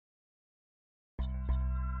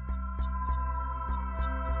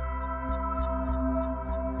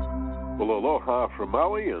Well, aloha from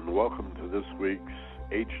Maui, and welcome to this week's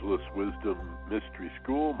Ageless Wisdom Mystery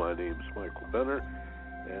School. My name's Michael Benner,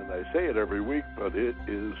 and I say it every week, but it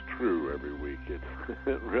is true every week. It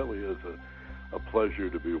really is a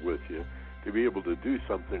pleasure to be with you, to be able to do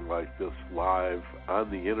something like this live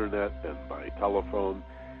on the internet and by telephone,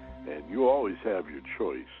 and you always have your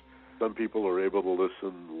choice. Some people are able to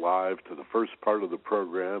listen live to the first part of the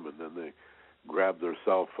program, and then they grab their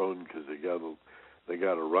cell phone because they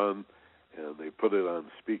got to run, and they put it on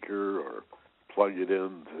speaker or plug it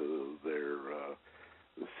into their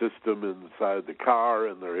the system inside the car,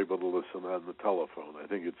 and they're able to listen on the telephone. I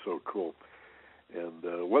think it's so cool. And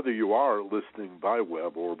whether you are listening by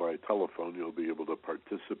web or by telephone, you'll be able to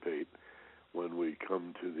participate when we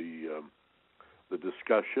come to the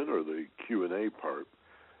discussion or the Q&A part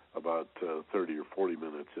about 30 or 40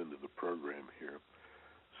 minutes into the program here.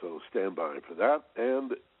 So stand by for that.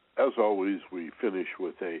 And as always, we finish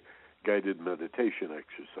with a guided meditation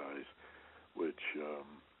exercise, which,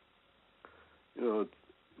 the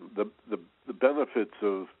benefits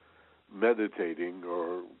of meditating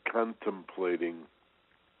or contemplating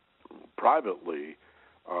privately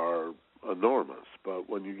are enormous. But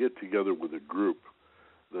when you get together with a group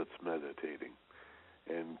that's meditating,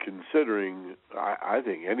 and considering, I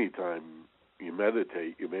think anytime you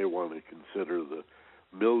meditate, you may want to consider the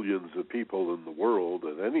millions of people in the world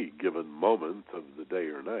at any given moment of the day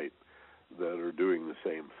or night that are doing the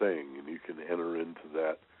same thing, and you can enter into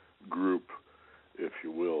that group, if you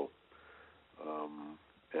will,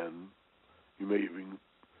 and you may even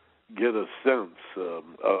get a sense,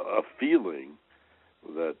 a feeling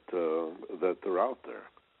that they're out there.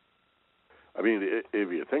 I mean, if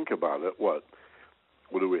you think about it, what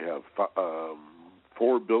do we have?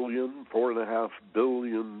 4.5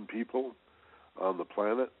 billion people on the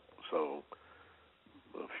planet, so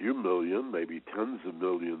a few million, maybe tens of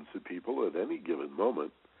millions of people at any given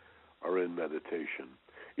moment are in meditation,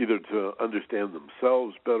 either to understand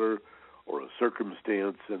themselves better or a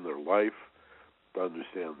circumstance in their life to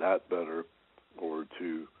understand that better, or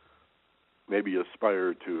to maybe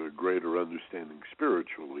aspire to a greater understanding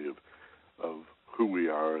spiritually of who we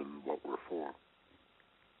are and what we're for.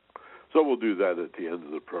 So we'll do that at the end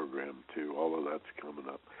of the program, too. All of that's coming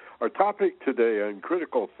up. Our topic today on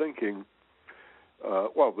critical thinking,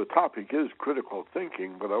 the topic is critical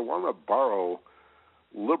thinking, but I want to borrow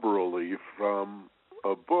liberally from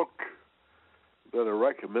a book that I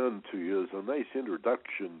recommend to you as a nice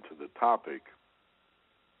introduction to the topic.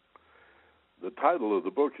 The title of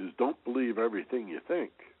the book is Don't Believe Everything You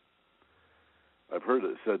Think. I've heard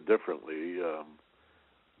it said differently.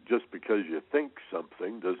 Just because you think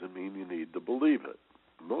something doesn't mean you need to believe it.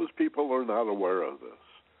 Most people are not aware of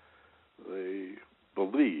this. They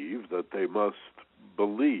believe that they must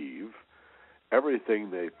believe everything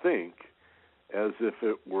they think as if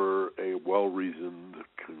it were a well-reasoned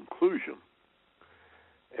conclusion.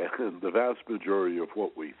 And the vast majority of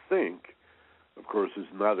what we think, of course, is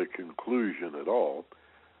not a conclusion at all.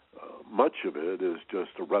 Much of it is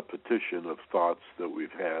just a repetition of thoughts that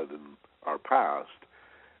we've had in our past,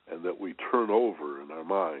 and that we turn over in our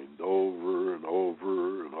mind over and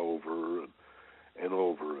over and over and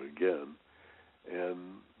over again. And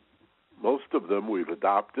most of them we've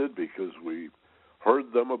adopted because we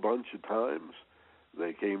heard them a bunch of times.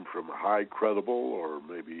 They came from high credible or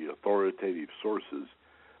maybe authoritative sources,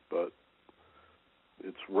 but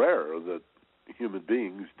it's rare that human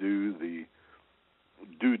beings do the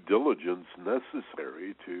due diligence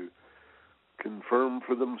necessary to confirm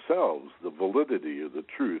for themselves the validity of the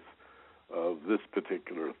truth of this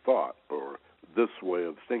particular thought or this way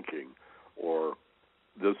of thinking or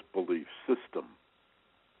this belief system.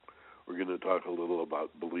 We're going to talk a little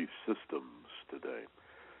about belief systems today.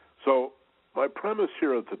 So my premise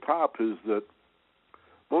here at the top is that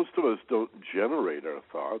most of us don't generate our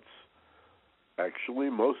thoughts.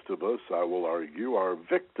 Actually, most of us, I will argue, are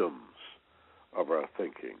victims of our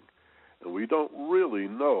thinking. And we don't really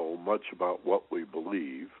know much about what we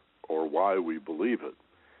believe or why we believe it.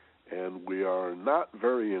 And we are not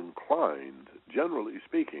very inclined, generally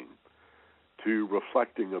speaking, to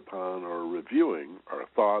reflecting upon or reviewing our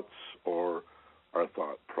thoughts or our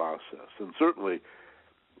thought process. And certainly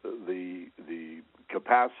the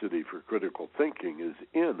capacity for critical thinking is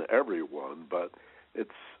in everyone, but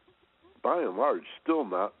it's by and large still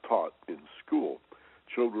not taught in school.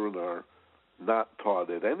 Children are not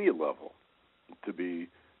taught at any level to be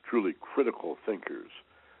truly critical thinkers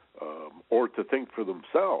or to think for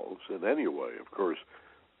themselves in any way. Of course,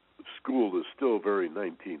 school is still very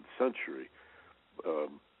 19th century.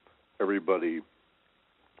 Everybody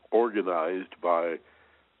organized by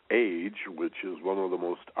age, which is one of the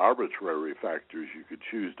most arbitrary factors you could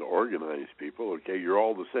choose to organize people. Okay, you're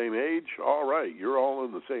all the same age? All right, you're all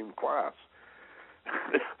in the same class.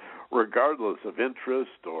 Regardless of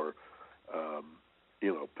interest or,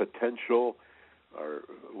 potential,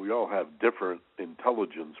 we all have different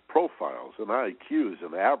intelligence profiles. An IQ is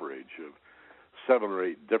an average of 7 or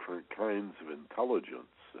 8 different kinds of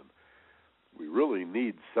intelligence. And we really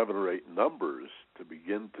need 7 or 8 numbers to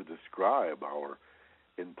begin to describe our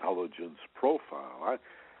intelligence profile.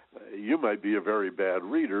 You might be a very bad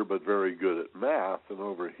reader, but very good at math, and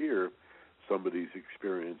over here, somebody's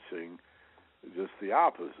experiencing just the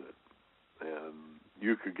opposite. And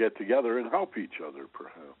you could get together and help each other,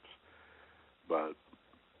 perhaps. But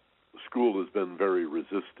school has been very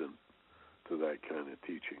resistant to that kind of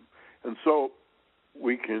teaching. And so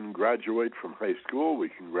we can graduate from high school, we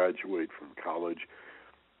can graduate from college,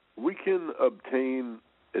 we can obtain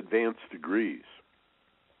advanced degrees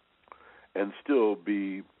and still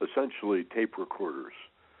be essentially tape recorders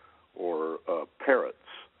or parrots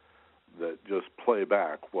that just play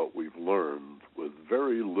back what we've learned with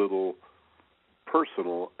very little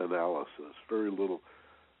personal analysis, very little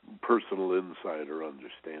personal insight or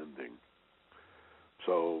understanding.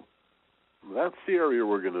 So that's the area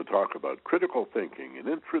we're going to talk about, critical thinking, an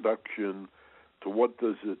introduction to what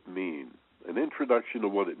does it mean, an introduction to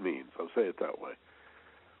what it means, I'll say it that way,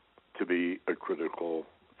 to be a critical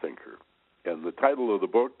thinker. And the title of the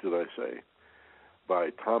book, did I say, by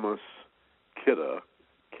Thomas Kidda,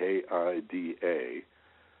 K-I-D-A,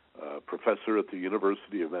 professor at the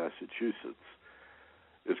University of Massachusetts,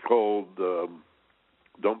 is called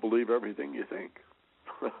Don't Believe Everything You Think.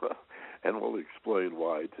 And we'll explain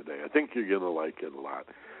why today. I think you're going to like it a lot.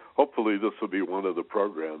 Hopefully this will be one of the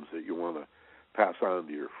programs that you want to pass on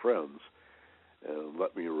to your friends. And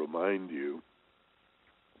let me remind you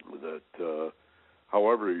that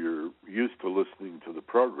however you're used to listening to the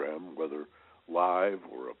program, whether live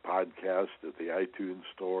or a podcast at the iTunes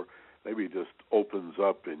store, maybe it just opens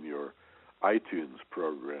up in your iTunes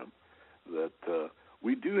program, that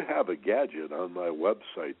we do have a gadget on my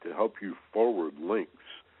website to help you forward links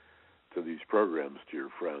to these programs to your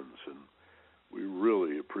friends, and we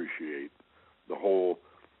really appreciate the whole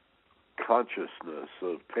consciousness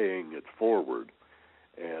of paying it forward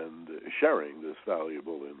and sharing this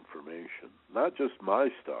valuable information. Not just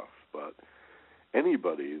my stuff, but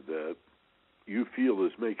anybody that you feel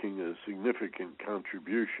is making a significant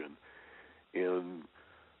contribution in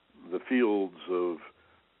the fields of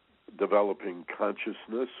developing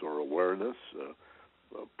consciousness or awareness,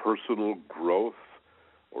 personal growth,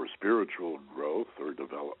 or spiritual growth or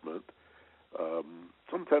development.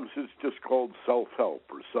 Sometimes it's just called self-help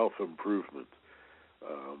or self-improvement,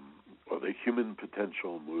 or the human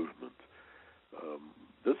potential movement.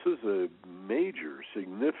 This is a major,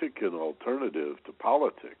 significant alternative to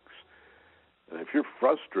politics. And if you're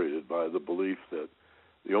frustrated by the belief that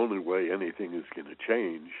the only way anything is going to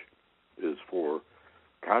change is for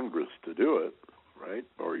Congress to do it, right,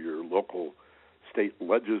 or your local state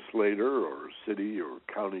legislator or city or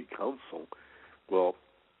county council, well,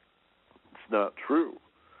 it's not true.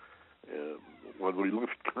 When we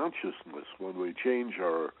lift consciousness, when we change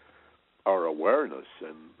our awareness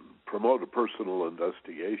and promote a personal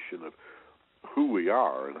investigation of who we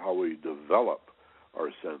are and how we develop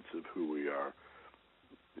our sense of who we are,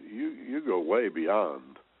 you go way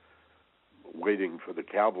beyond waiting for the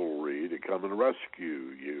cavalry to come and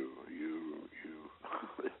rescue you.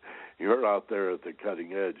 You're out there at the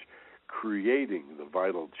cutting edge creating the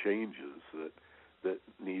vital changes that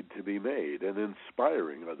need to be made and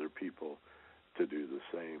inspiring other people to do the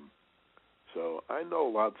same. So I know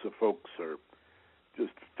lots of folks are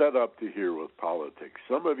just fed up to here with politics.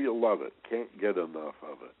 Some of you love it, can't get enough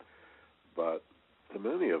of it. But to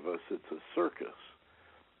many of us, it's a circus.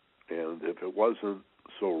 And if it wasn't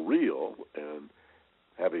so real and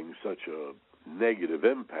having such a negative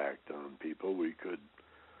impact on people, we could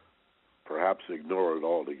perhaps ignore it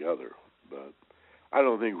altogether. But I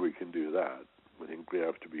don't think we can do that. I think we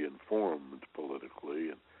have to be informed politically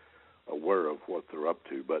and aware of what they're up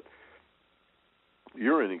to. But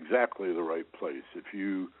you're in exactly the right place if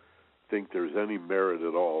you think there's any merit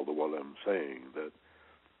at all to what I'm saying, that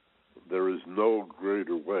there is no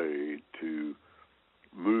greater way to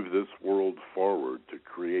move this world forward, to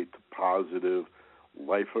create the positive,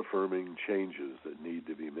 life-affirming changes that need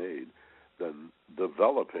to be made, than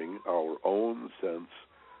developing our own sense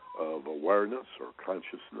of awareness or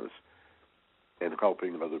consciousness and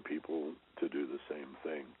helping other people to do the same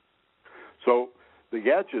thing. So the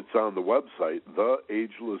gadget's on the website,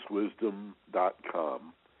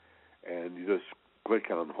 theagelesswisdom.com, and you just Click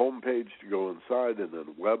on Homepage to go inside, and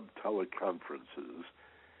then Web Teleconferences,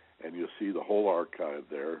 and you'll see the whole archive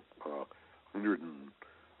there,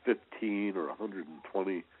 115 or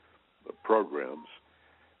 120 programs,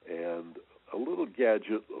 and a little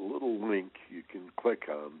gadget, a little link you can click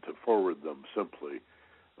on to forward them simply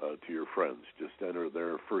to your friends. Just enter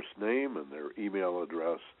their first name and their email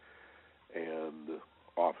address, and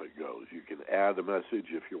off it goes. You can add a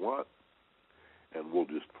message if you want, and we'll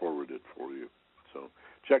just forward it for you. So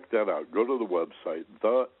check that out. Go to the website,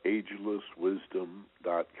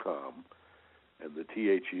 theagelesswisdom.com, and the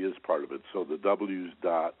THE is part of it. So the W's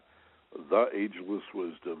dot,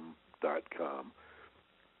 theagelesswisdom.com.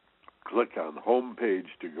 Click on Homepage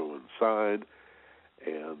to go inside,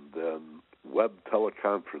 and then Web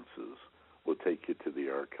Teleconferences will take you to the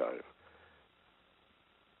archive.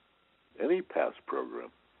 Any past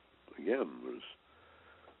program. Again, there's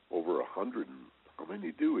over 100. How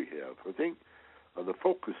many do we have? I think on the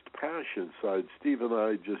Focused Passion side, Steve and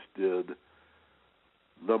I just did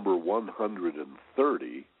number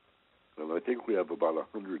 130, and I think we have about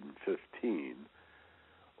 115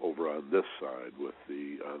 over on this side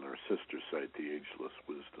on our sister site, The Ageless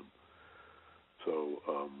Wisdom. So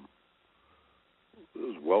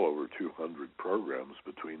there's well over 200 programs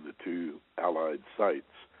between the two allied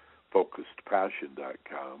sites,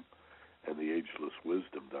 FocusedPassion.com and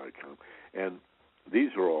TheAgelessWisdom.com. And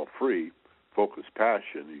these are all free. Focused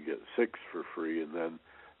Passion, you get 6 for free, and then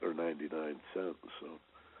they're 99 cents. So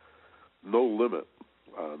no limit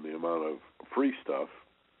on the amount of free stuff.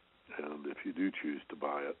 And if you do choose to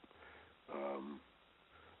buy it,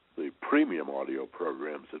 the premium audio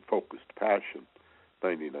programs at Focused Passion,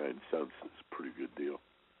 99 cents is a pretty good deal.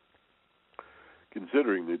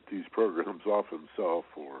 Considering that these programs often sell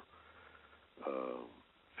for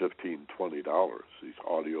 $15, $20, these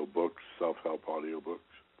audio books, self-help audio books,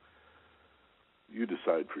 you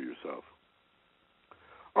decide for yourself.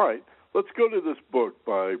 All right, let's go to this book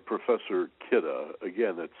by Professor Kidda.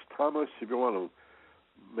 Again, it's Thomas. If you want to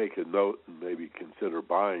make a note and maybe consider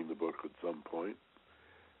buying the book at some point.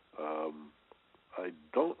 I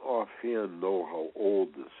don't offhand know how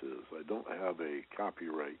old this is. I don't have a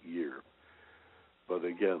copyright year. But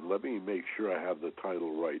again, let me make sure I have the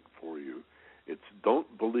title right for you. It's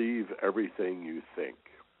Don't Believe Everything You Think.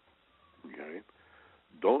 Okay?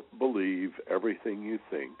 Don't Believe Everything You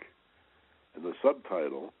Think. And the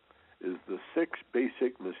subtitle is The 6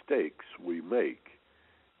 Basic Mistakes We Make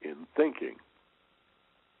in Thinking.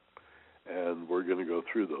 And we're going to go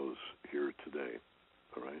through those here today.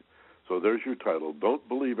 All right? So there's your title, Don't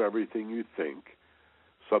Believe Everything You Think.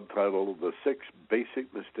 Subtitle, The 6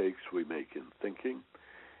 Basic Mistakes We Make in Thinking.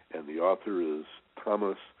 And the author is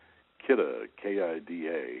Thomas Kidda,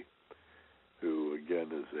 K-I-D-A, who,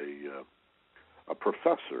 again, is a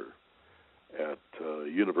professor at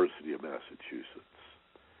University of Massachusetts.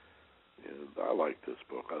 And I like this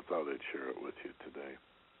book. I thought I'd share it with you today.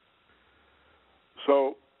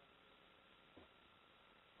 So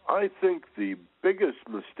I think the biggest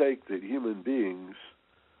mistake that human beings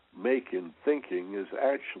make in thinking is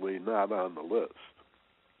actually not on the list.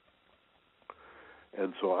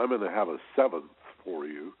 And so I'm going to have a 7th for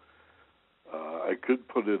you. I could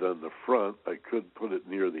put it on the front. I could put it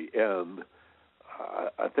near the end.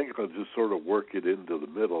 I think I'll just sort of work it into the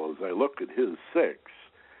middle. As I look at his 6,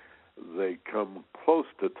 they come close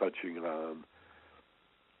to touching on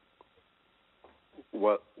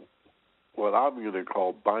what I'm going to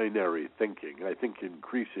call binary thinking. I think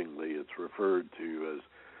increasingly it's referred to as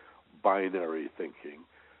binary thinking.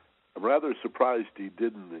 I'm rather surprised he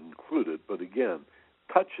didn't include it, but again,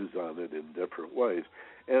 touches on it in different ways.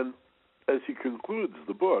 And as he concludes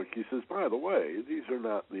the book, he says, by the way, these are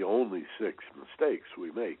not the only 6 mistakes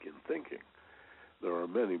we make in thinking. There are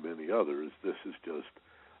many, many others. This is just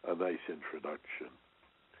a nice introduction.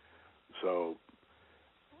 So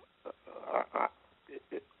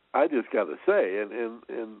I just got to say, and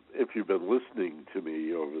if you've been listening to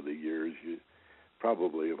me over the years, you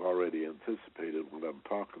probably have already anticipated what I'm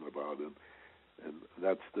talking about, and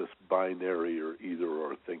that's this binary or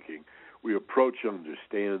either-or thinking. We approach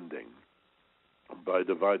understanding by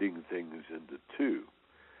dividing things into 2.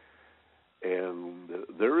 And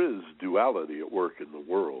there is duality at work in the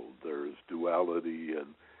world. There is duality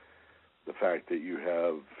in the fact that you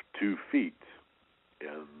have 2 feet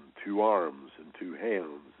and 2 arms and 2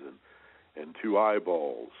 hands and 2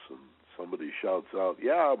 eyeballs. And somebody shouts out,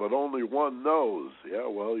 yeah, but only 1 nose. Yeah,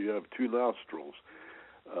 well, you have 2 nostrils.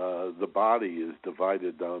 The body is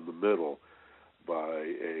divided down the middle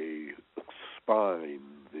by a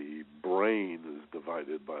spine. The brain is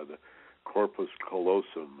divided by the corpus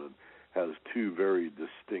callosum and has 2 very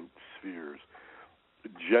distinct spheres.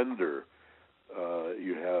 gender,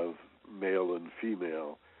 you have male and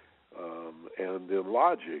female. And in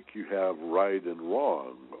logic, you have right and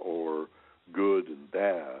wrong, or good and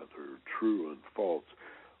bad, or true and false.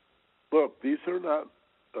 Look, these are not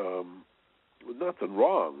nothing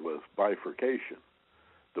wrong with bifurcation,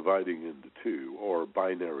 dividing into two, or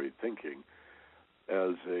binary thinking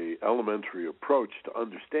as a elementary approach to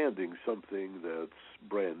understanding something that's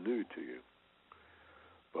brand new to you.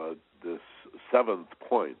 But this seventh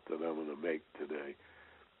point that I'm going to make today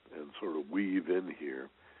and sort of weave in here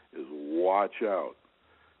is watch out,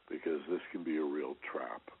 because this can be a real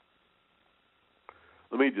trap.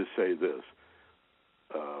 Let me just say this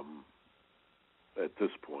at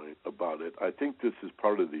this point about it. I think this is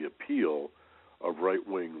part of the appeal of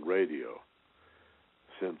right-wing radio,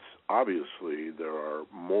 since obviously there are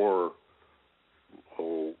more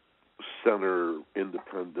center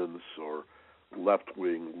independents or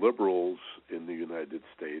left-wing liberals in the United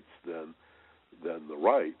States than the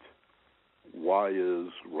right. Why is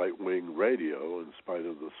right-wing radio, in spite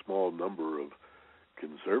of the small number of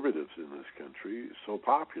conservatives in this country, so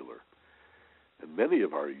popular? And many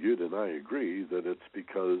have argued, and I agree, that it's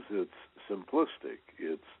because it's simplistic.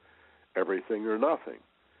 It's everything or nothing.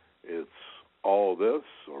 It's all this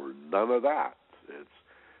or none of that. It's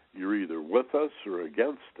you're either with us or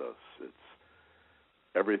against us. It's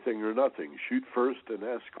everything or nothing. Shoot first and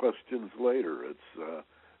ask questions later. It's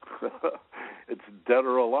it's dead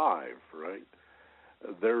or alive, right?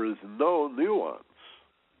 There is no nuance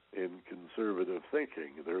in conservative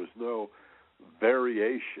thinking. There is no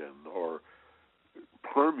variation or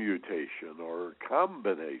permutation or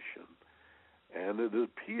combination. And it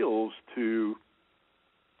appeals to,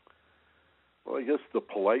 well, I guess the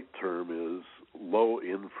polite term is low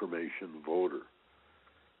information voter.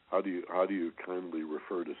 How do you kindly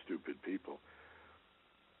refer to stupid people?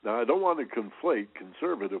 Now, I don't want to conflate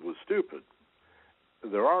conservative with stupid.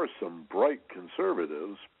 There are some bright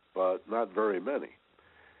conservatives, but not very many.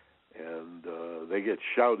 And they get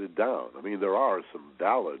shouted down. I mean, there are some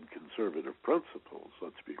valid conservative principles,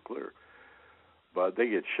 let's be clear. But they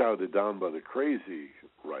get shouted down by the crazy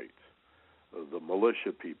right, the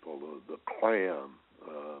militia people, the Klan,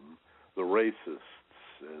 the racists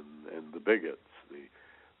and the bigots,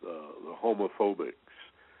 the homophobics,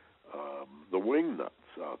 the wingnuts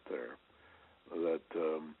out there that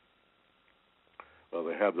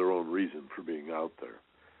they have their own reason for being out there.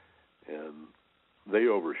 And they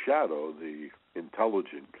overshadow the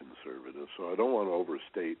intelligent conservative. So I don't want to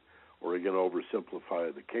overstate or, again,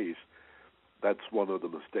 oversimplify the case. That's one of the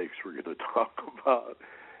mistakes we're going to talk about,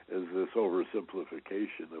 is this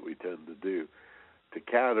oversimplification that we tend to do, to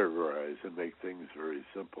categorize and make things very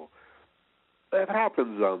simple. That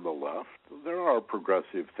happens on the left. There are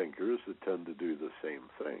progressive thinkers that tend to do the same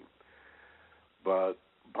thing. But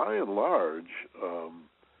by and large,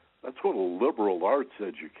 that's what a liberal arts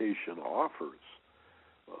education offers.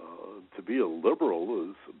 To be a liberal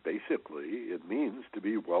is basically, it means to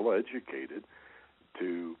be well educated,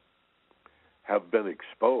 to have been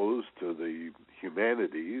exposed to the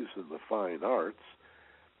humanities and the fine arts,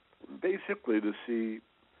 and basically to see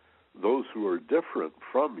those who are different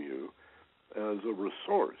from you as a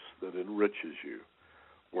resource that enriches you.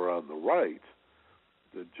 Where on the right,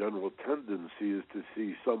 the general tendency is to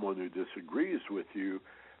see someone who disagrees with you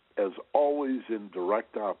as always in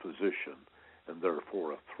direct opposition and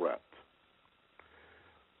therefore a threat.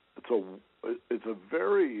 It's a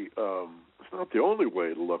very, it's not the only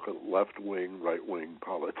way to look at left-wing, right-wing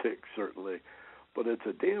politics, certainly, but it's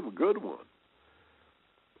a damn good one.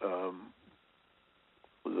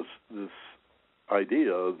 This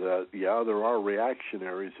idea that, yeah, there are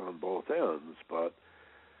reactionaries on both ends, but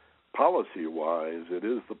policy-wise, it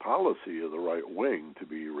is the policy of the right wing to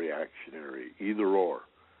be reactionary, either or,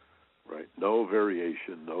 right? No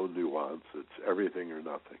variation, no nuance. It's everything or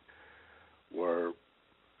nothing. Where,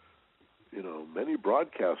 you know, many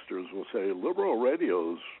broadcasters will say liberal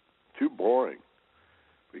radio's too boring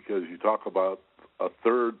because you talk about a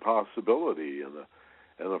third possibility and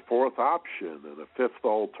a fourth option and a fifth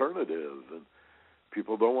alternative, and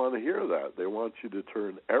people don't want to hear that. They want you to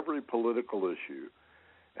turn every political issue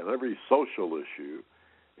and every social issue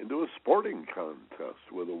into a sporting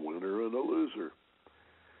contest with a winner and a loser.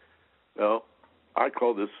 Now, I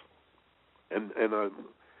call this, and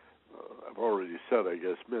I've already said, I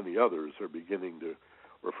guess many others are beginning to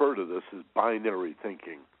refer to this as binary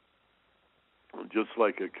thinking. Just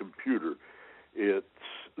like a computer, it's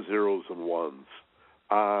zeros and ones,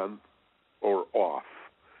 on or off,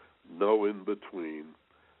 no in between,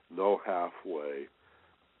 no halfway.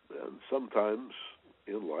 And sometimes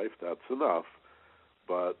in life that's enough,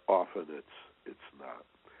 but often it's not.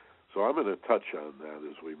 So I'm going to touch on that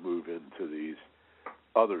as we move into these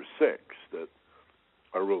other six that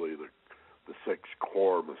are really the six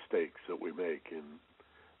core mistakes that we make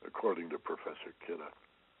according to Professor Kidde.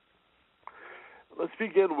 Let's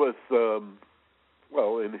begin with,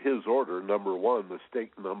 in his order, number one,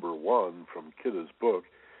 mistake number one from Kidde's book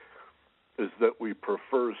is that we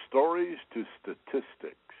prefer stories to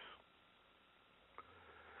statistics.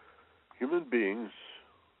 Human beings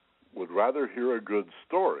would rather hear a good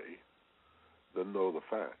story than know the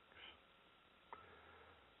facts.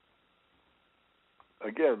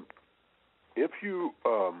 Again, if you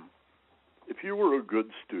were a good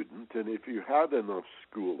student and if you had enough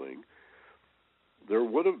schooling, there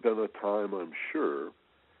would have been a time, I'm sure,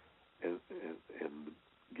 and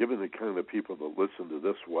given the kind of people that listen to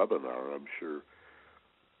this webinar, I'm sure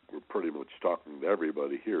we're pretty much talking to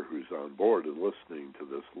everybody here who's on board and listening to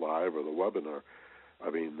this live or the webinar,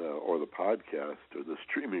 or the podcast or the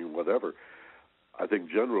streaming, whatever. I think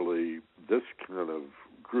generally this kind of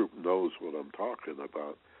group knows what I'm talking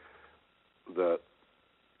about, that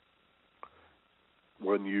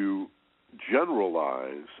when you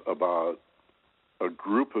generalize about a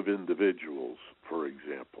group of individuals, for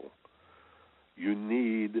example, you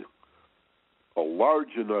need a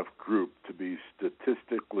large enough group to be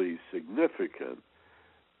statistically significant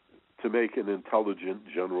to make an intelligent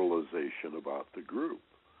generalization about the group.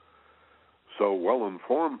 So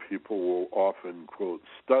well-informed people will often quote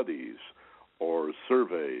studies or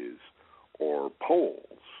surveys or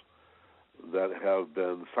polls that have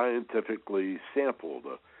been scientifically sampled,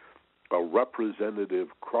 a representative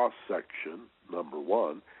cross-section, number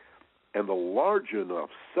one, and a large enough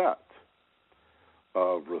set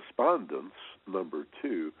of respondents, number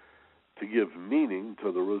two, to give meaning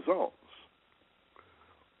to the results.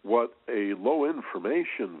 What a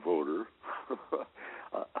low-information voter,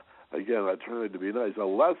 again, I try to be nice, a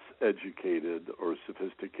less educated or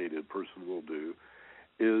sophisticated person will do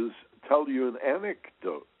is tell you an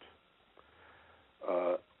anecdote.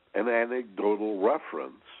 An anecdotal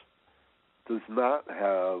reference does not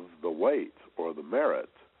have the weight or the merit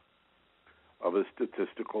of a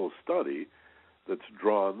statistical study that's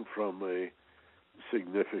drawn from a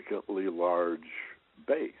significantly large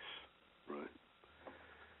base, right?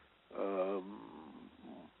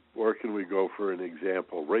 Where can we go for an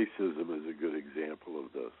example? Racism is a good example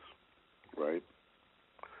of this, right?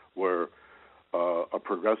 Where a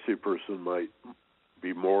progressive person might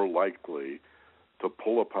be more likely to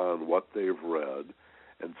pull upon what they've read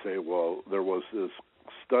and say, well, there was this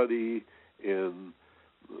study in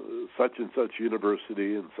such and such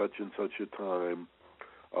university in such and such a time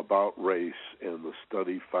about race, and the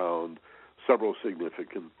study found several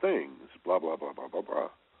significant things, blah, blah, blah, blah, blah, blah.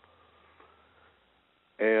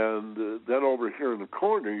 And then over here in the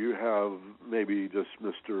corner, you have maybe just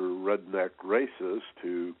Mr. Redneck Racist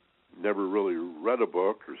who never really read a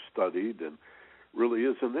book or studied and really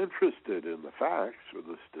isn't interested in the facts or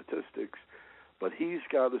the statistics, but he's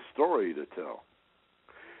got a story to tell.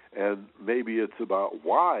 And maybe it's about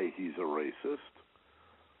why he's a racist.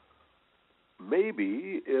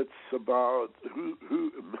 Maybe it's about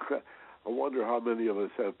who I wonder how many of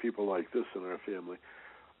us have people like this in our family.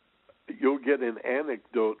 You'll get an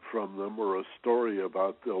anecdote from them or a story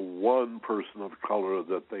about the one person of color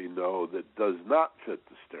that they know that does not fit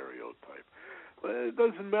the stereotype. It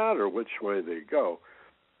doesn't matter which way they go.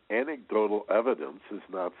 Anecdotal evidence is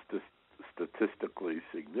not statistically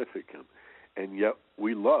significant, and yet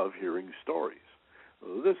we love hearing stories.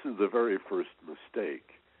 This is the very first mistake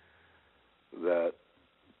that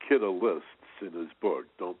Kidde lists in his book,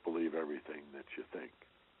 Don't Believe Everything That You Think.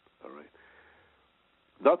 All right.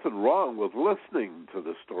 Nothing wrong with listening to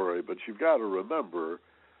the story, but you've got to remember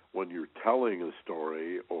when you're telling a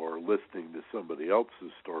story or listening to somebody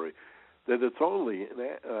else's story that it's only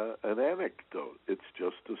an anecdote. It's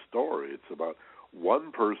just a story. It's about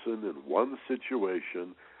one person in one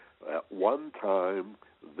situation at one time,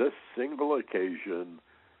 this single occasion.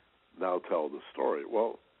 Now tell the story.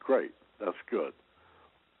 Well, great. That's good.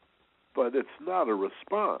 But it's not a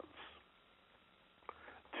response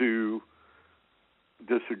to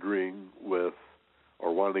disagreeing with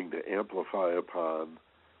or wanting to amplify upon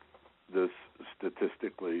this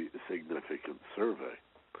statistically significant survey.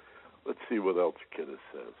 Let's see what else Kidde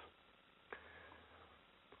says.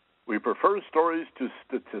 We prefer stories to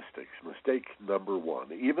statistics. Mistake number one.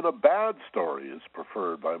 Even a bad story is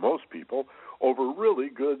preferred by most people over really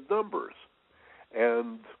good numbers.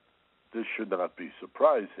 And this should not be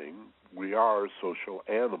surprising. We are social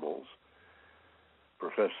animals.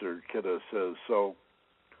 Professor Kidde says, so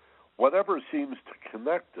whatever seems to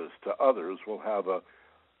connect us to others will have a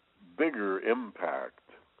bigger impact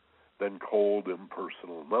than cold,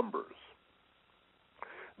 impersonal numbers.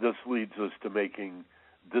 This leads us to making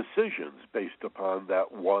decisions based upon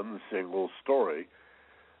that one single story,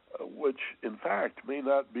 which in fact may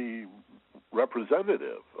not be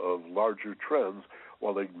representative of larger trends,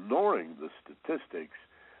 while ignoring the statistics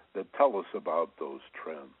that tell us about those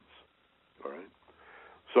trends. All right?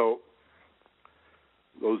 So,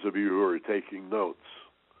 those of you who are taking notes,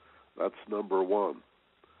 that's number one.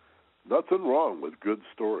 Nothing wrong with good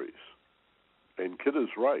stories. And Kidde is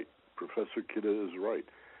right. Professor Kidde is right.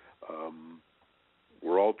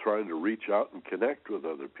 We're all trying to reach out and connect with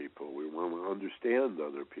other people. We want to understand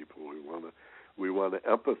other people. We want to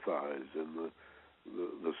empathize, and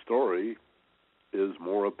the story is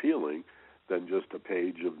more appealing than just a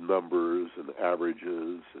page of numbers and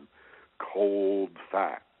averages and cold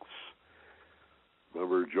facts.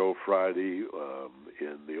 Remember Joe Friday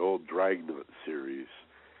in the old Dragnet series?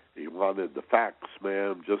 He wanted the facts,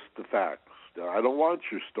 ma'am, just the facts. Now, I don't want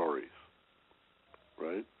your stories,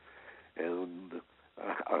 right? And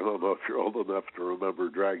I don't know if you're old enough to remember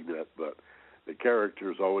Dragnet, but the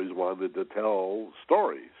characters always wanted to tell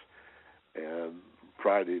stories. And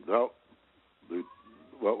Friday, no,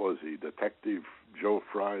 what was he? Detective Joe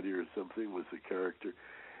Friday or something was the character.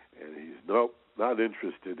 And he's, nope, not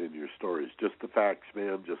interested in your stories. Just the facts,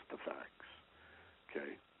 ma'am, just the facts.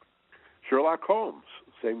 Okay. Sherlock Holmes,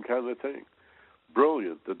 same kind of thing.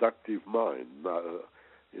 Brilliant, deductive mind, not,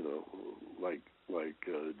 like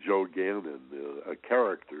Joe Gannon, a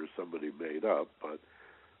character somebody made up, but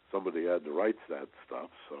somebody had to write that stuff,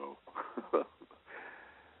 so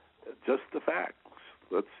just the facts.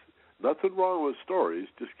 That's nothing wrong with stories.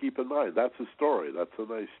 Just keep in mind, that's a story. That's a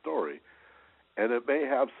nice story. And it may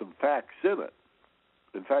have some facts in it.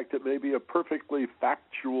 In fact, it may be a perfectly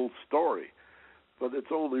factual story, but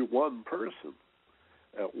it's only one person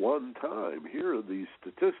at one time. Here are these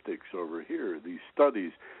statistics over here, these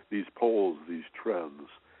studies, these polls, these trends.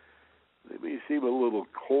 They may seem a little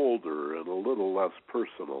colder and a little less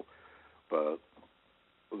personal, but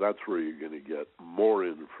that's where you're going to get more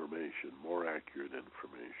information, more accurate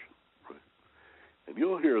information. Right? And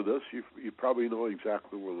you'll hear this. You probably know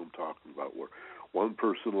exactly what I'm talking about, where one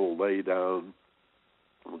person will lay down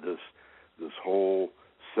this whole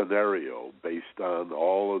scenario based on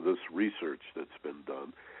all of this research that's been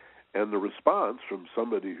done, and the response from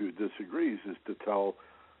somebody who disagrees is to tell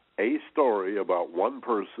a story about one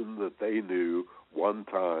person that they knew one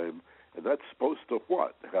time, and that's supposed to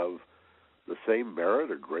what? Have the same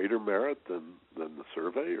merit or greater merit than the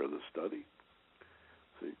survey or the study?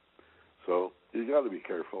 See? So you got to be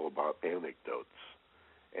careful about anecdotes,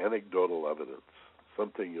 anecdotal evidence,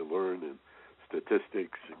 something you learn in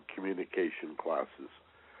statistics and communication classes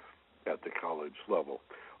at the college level.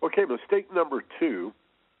 Okay, mistake number 2.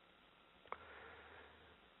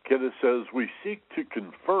 Kidde says, we seek to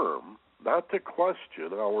confirm, not to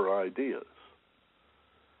question our ideas.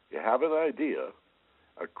 You have an idea.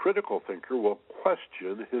 A critical thinker will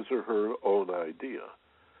question his or her own idea.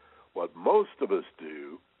 What most of us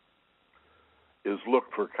do is look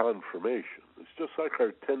for confirmation. It's just like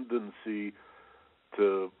our tendency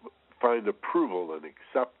to find approval and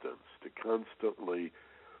acceptance, to constantly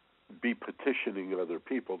be petitioning other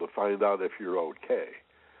people to find out if you're okay.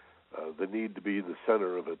 The need to be the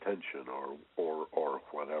center of attention or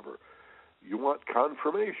whatever. You want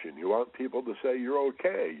confirmation. You want people to say you're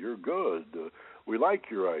okay, you're good, we like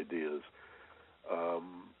your ideas.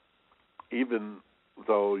 Even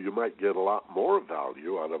though you might get a lot more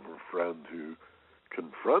value out of a friend who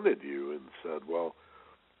confronted you and said, well,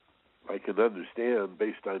 I can understand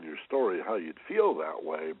based on your story how you'd feel that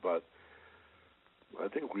way, but I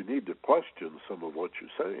think we need to question some of what you're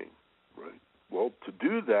saying, right? Well, to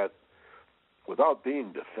do that without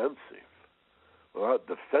being defensive, without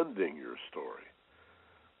defending your story,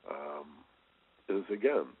 is,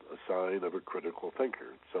 again, a sign of a critical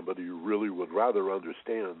thinker, somebody who really would rather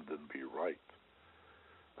understand than be right.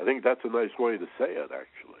 I think that's a nice way to say it,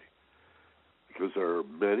 actually, because there are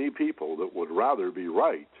many people that would rather be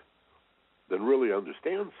right than really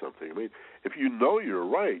understand something. I mean, if you know you're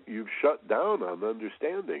right, you've shut down on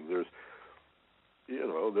understanding. There's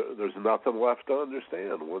nothing left to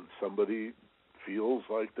understand when somebody feels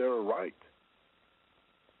like they're right.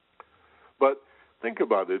 But think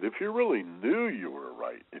about it. If you really knew you were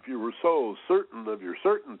right, if you were so certain of your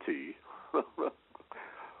certainty,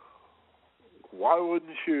 why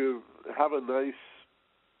wouldn't you have a nice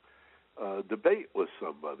debate with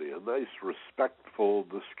somebody, a nice respectful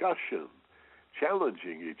discussion,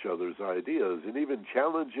 challenging each other's ideas and even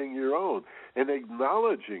challenging your own and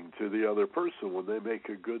acknowledging to the other person when they make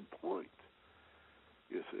a good point?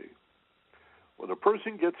 you see. When a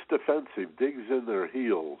person gets defensive, digs in their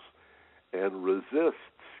heels, and resists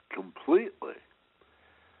completely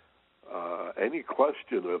any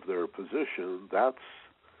question of their position,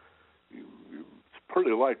 it's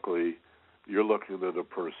pretty likely you're looking at a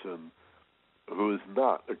person who is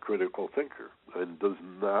not a critical thinker and does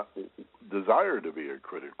not desire to be a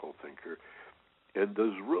critical thinker, and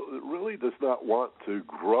really does not want to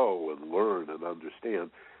grow and learn and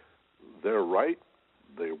understand. They're right,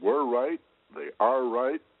 they were right, they are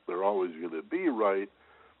right, they're always going to be right.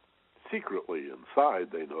 Secretly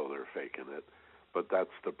inside they know they're faking it, but that's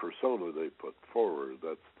the persona they put forward.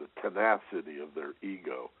 That's the tenacity of their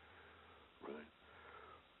ego. Right?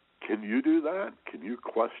 Can you do that? Can you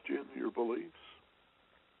question your beliefs?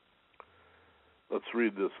 Let's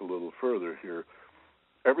read this a little further here.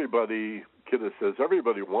 Kidder says,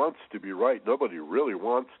 everybody wants to be right. Nobody really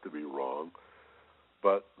wants to be wrong.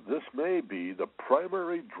 But this may be the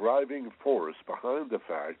primary driving force behind the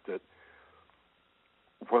fact that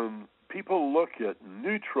when people look at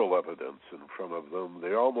neutral evidence in front of them,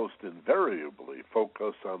 they almost invariably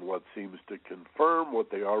focus on what seems to confirm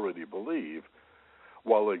what they already believe,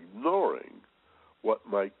 while ignoring what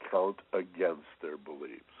might count against their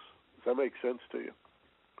beliefs. Does that make sense to you?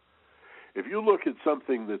 If you look at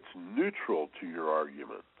something that's neutral to your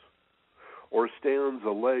argument, or stands a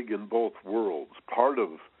leg in both worlds, part of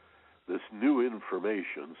this new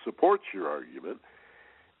information supports your argument,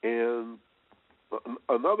 and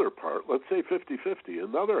another part, let's say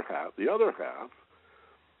 50-50, the other half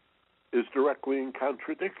is directly in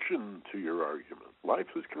contradiction to your argument. Life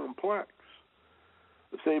is complex.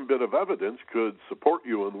 The same bit of evidence could support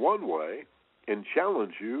you in one way and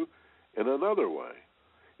challenge you in another way,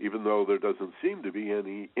 even though there doesn't seem to be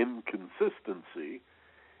any inconsistency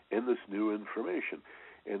in this new information.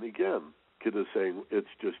 And again, Kid is saying it's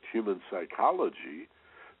just human psychology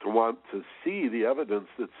to want to see the evidence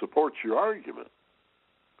that supports your argument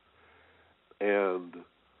and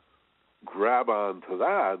grab onto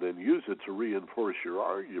that and use it to reinforce your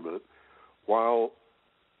argument while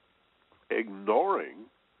ignoring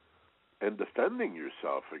and defending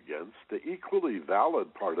yourself against the equally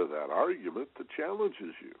valid part of that argument that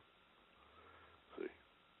challenges you. See?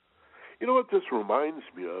 You know what this reminds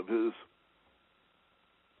me of is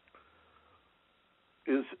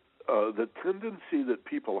the tendency that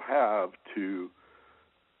people have to,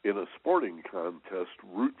 in a sporting contest,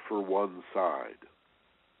 root for one side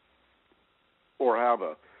or have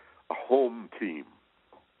a home team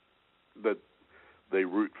that they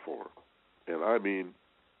root for. And I mean,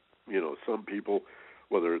 some people,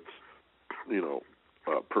 whether it's,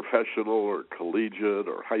 professional or collegiate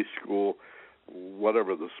or high school,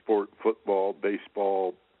 whatever the sport, football,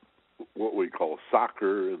 baseball, what we call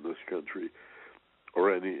soccer in this country,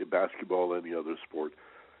 or any basketball, any other sport,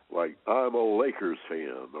 like I'm a Lakers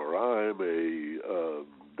fan, or I'm a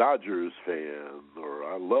Dodgers fan, or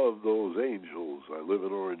I love those Angels, I live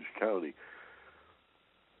in Orange County.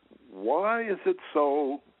 Why is it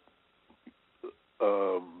so,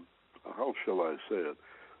 how shall I say it,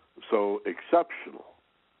 so exceptional,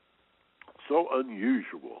 so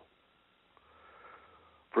unusual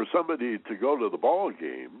for somebody to go to the ball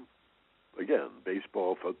game, again,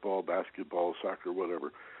 baseball, football, basketball, soccer,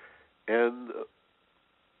 whatever, and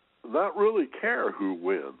not really care who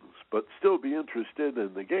wins, but still be interested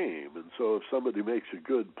in the game? And so if somebody makes a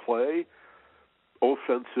good play,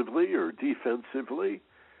 offensively or defensively,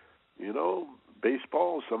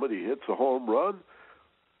 baseball, somebody hits a home run,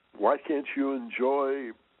 why can't you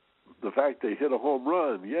enjoy the fact they hit a home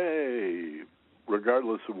run? Yay,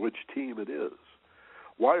 regardless of which team it is.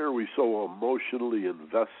 Why are we so emotionally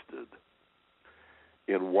invested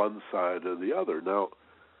in one side or the other? Now,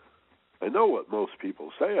 I know what most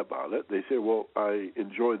people say about it. They say, well, I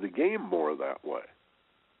enjoy the game more that way.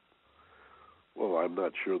 Well, I'm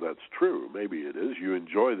not sure that's true. Maybe it is. You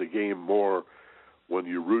enjoy the game more when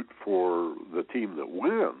you root for the team that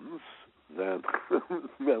wins than,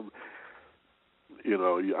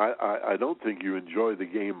 I don't think you enjoy the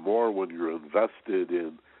game more when you're invested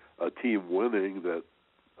in a team winning that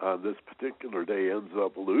on this particular day ends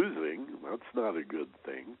up losing. That's not a good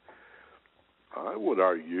thing. I would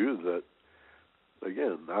argue that,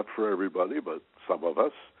 again, not for everybody, but some of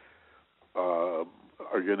us are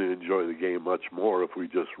going to enjoy the game much more if we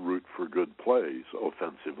just root for good plays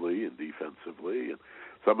offensively and defensively. And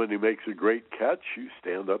somebody makes a great catch, you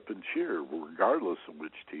stand up and cheer, regardless of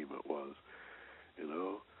which team it was.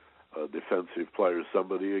 A defensive player,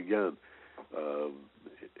 somebody, again,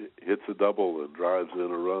 hits a double and drives in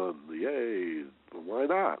a run. Yay! Why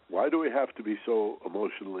not? Why do we have to be so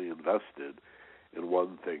emotionally invested in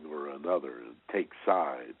one thing or another and take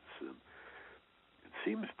sides. And it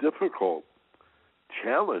seems difficult,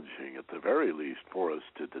 challenging at the very least, for us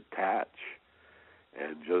to detach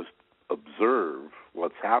and just observe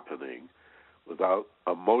what's happening without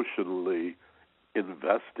emotionally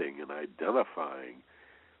investing and identifying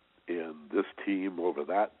in this team over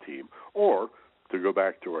that team. Or, to go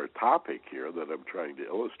back to our topic here that I'm trying to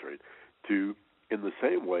illustrate, to, in the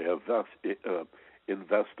same way,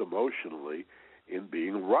 invest emotionally in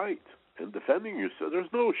being right and defending yourself.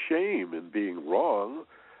 There's no shame in being wrong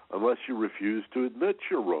unless you refuse to admit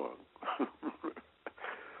you're wrong.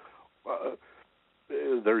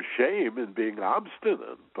 There's shame in being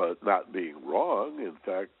obstinate, but not being wrong. In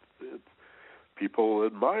fact, people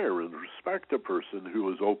admire and respect a person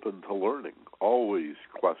who is open to learning, always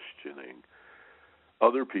questioning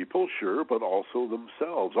other people, sure, but also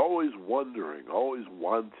themselves, always wondering, always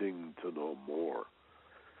wanting to know more.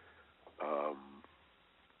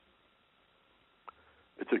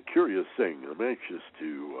 It's a curious thing. I'm anxious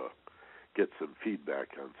to get some feedback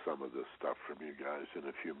on some of this stuff from you guys in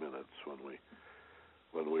a few minutes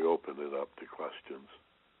when we open it up to questions.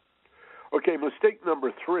 Okay, mistake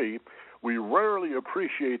number 3, we rarely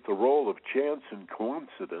appreciate the role of chance and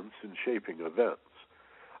coincidence in shaping events.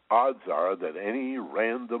 Odds are that any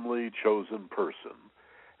randomly chosen person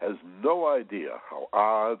has no idea how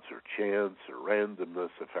odds or chance or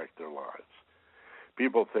randomness affect their lives.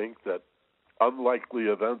 People think that unlikely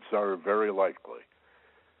events are very likely.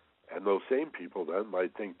 And those same people then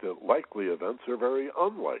might think that likely events are very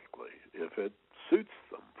unlikely if it suits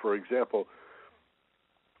them. For example,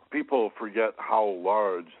 people forget how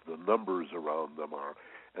large the numbers around them are.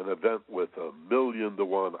 An event with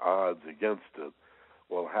 1,000,000-to-1 odds against it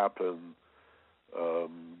will happen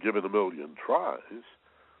given 1,000,000 tries.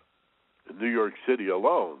 In New York City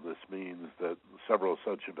alone, this means that several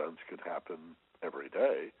such events could happen every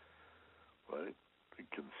day. Right?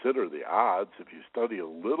 Consider the odds. If you study a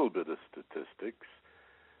little bit of statistics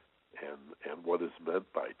and what is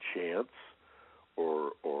meant by chance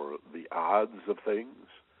or the odds of things,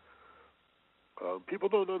 people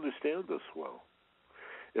don't understand this well.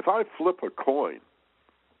 If I flip a coin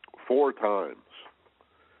 4 times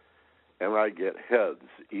and I get heads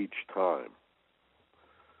each time,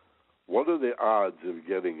 what are the odds of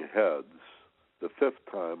getting heads the 5th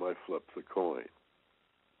time I flip the coin?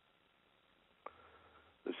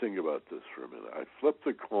 Let's think about this for a minute. I flip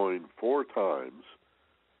the coin 4 times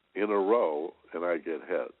in a row and I get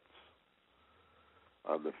heads.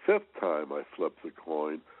 On the 5th time I flip the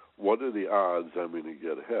coin, what are the odds I'm going to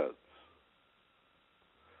get heads?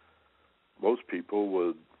 Most people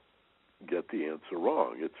would get the answer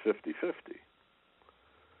wrong. It's 50-50.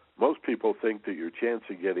 Most people think that your chance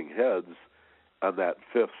of getting heads on that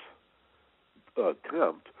 5th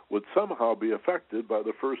attempt would somehow be affected by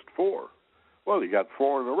the first 4. Well, you got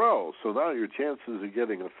 4 in a row, so now your chances of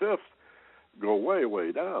getting a 5th go way,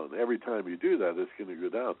 way down. Every time you do that, it's going to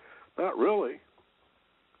go down. Not really,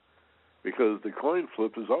 because the coin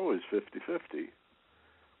flip is always 50-50,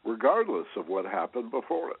 regardless of what happened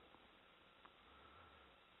before it.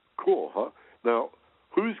 Cool, huh? Now,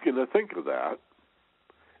 who's going to think of that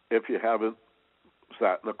if you haven't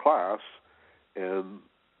sat in a class and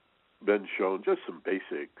been shown just some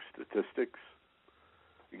basic statistics?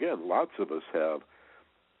 Again, lots of us have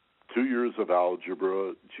 2 years of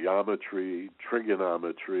algebra, geometry,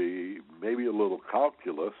 trigonometry, maybe a little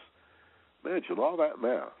calculus. Imagine all that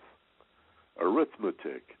math.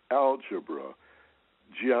 Arithmetic, algebra,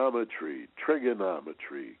 geometry,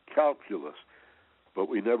 trigonometry, calculus. But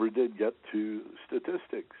we never did get to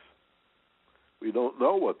statistics. We don't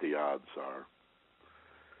know what the odds are.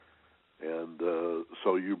 And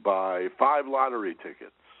so you buy 5 lottery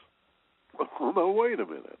tickets. Well, no, wait a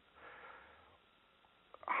minute.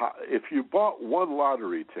 If you bought 1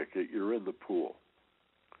 lottery ticket, you're in the pool.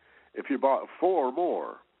 If you bought 4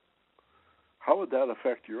 more, how would that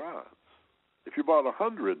affect your odds? If you bought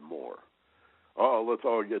 100 more, let's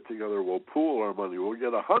all get together, we'll pool our money, we'll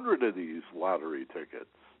get 100 of these lottery tickets.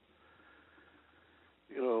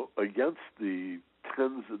 You know, against the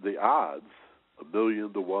odds,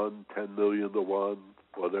 1,000,000-to-1, 10,000,000-to-1,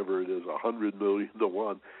 whatever it is,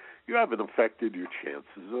 100,000,000-to-1, you haven't affected your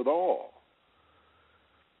chances at all.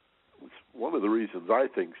 It's one of the reasons I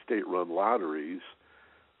think state-run lotteries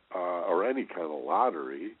or any kind of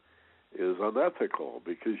lottery is unethical,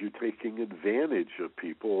 because you're taking advantage of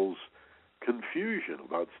people's confusion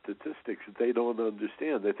about statistics that they don't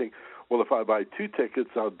understand. They think, well, if I buy 2 tickets,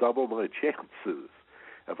 I'll double my chances.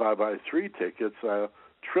 If I buy 3 tickets, I'll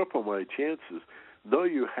triple my chances. No,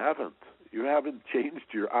 you haven't. You haven't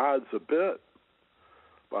changed your odds a bit.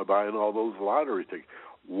 by buying all those lottery tickets.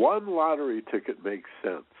 One lottery ticket makes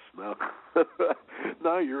sense. Now,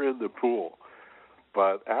 now you're in the pool.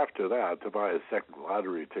 But after that, to buy a second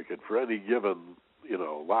lottery ticket for any given,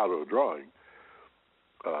 lotto drawing,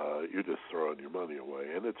 you're just throwing your money away.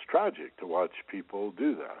 And it's tragic to watch people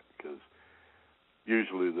do that, because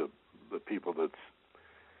usually the people that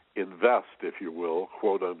invest, if you will,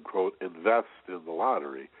 quote unquote, invest in the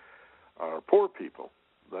lottery are poor people.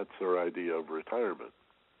 That's their idea of retirement,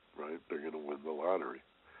 right? They're going to win the lottery.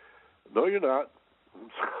 No, you're not.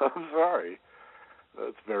 I'm sorry.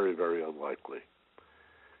 That's very, very unlikely.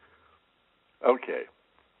 Okay.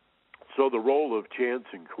 So the role of chance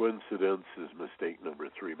and coincidence is mistake number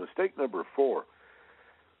 3. Mistake number 4,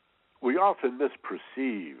 we often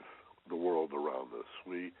misperceive the world around us.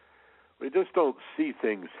 We just don't see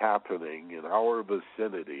things happening in our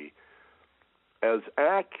vicinity as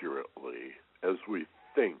accurately as we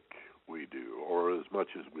think we do, or as much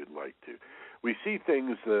as we'd like to. We see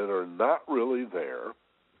things that are not really there.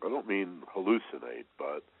 I don't mean hallucinate,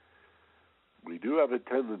 but we do have a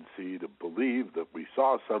tendency to believe that we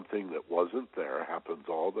saw something that wasn't there, happens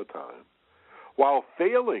all the time, while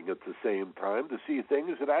failing at the same time to see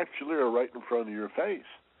things that actually are right in front of your face.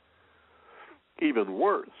 Even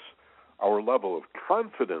worse, our level of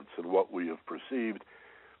confidence in what we have perceived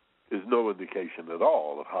is no indication at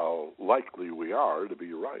all of how likely we are to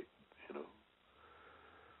be right.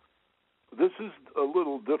 This is a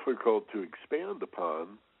little difficult to expand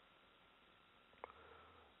upon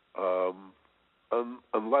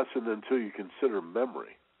unless and until you consider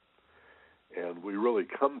memory. And we really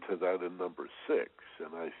come to that in number 6,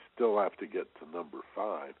 and I still have to get to number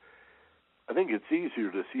 5. I think it's easier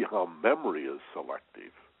to see how memory is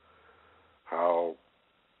selective, how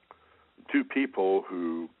two people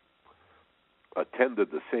who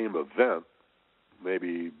attended the same event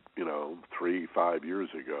maybe, 3-5 years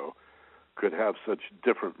ago could have such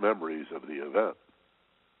different memories of the event,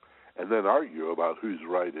 and then argue about who's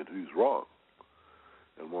right and who's wrong.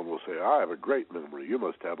 And one will say, I have a great memory. You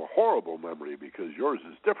must have a horrible memory because yours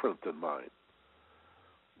is different than mine.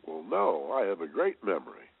 Well, no, I have a great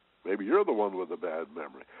memory. Maybe you're the one with a bad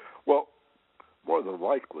memory. Well, more than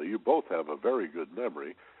likely, you both have a very good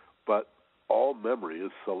memory, but all memory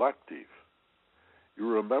is selective. You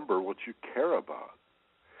remember what you care about.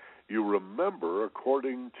 You remember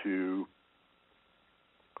according to,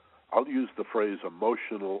 I'll use the phrase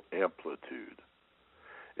emotional amplitude.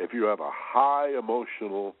 If you have a high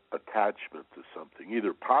emotional attachment to something,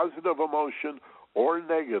 either positive emotion or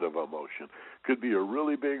negative emotion, could be a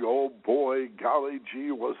really big, oh boy, golly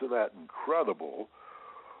gee, wasn't that incredible,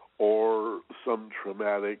 or some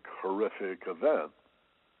traumatic, horrific event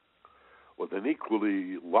with an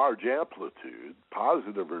equally large amplitude,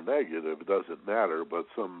 positive or negative, doesn't matter, but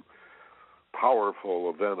some powerful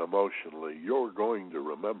event emotionally, you're going to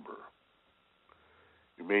remember.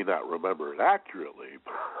 You may not remember it accurately,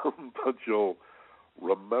 but you'll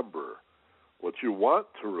remember what you want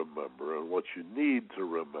to remember and what you need to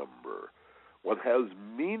remember, what has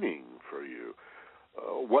meaning for you,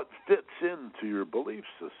 what fits into your belief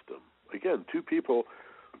system. Again, two people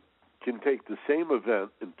can take the same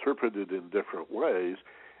event, interpret it in different ways,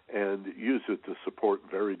 and use it to support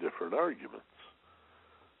very different arguments.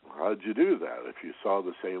 How'd you do that if you saw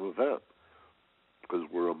the same event? Because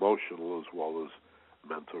we're emotional as well as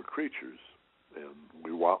mental creatures, and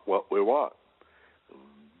we want what we want.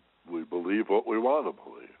 We believe what we want to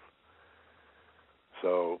believe.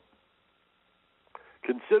 So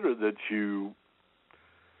consider that you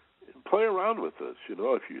play around with this.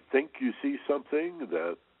 If you think you see something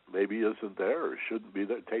that maybe isn't there or shouldn't be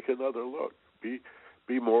there, take another look.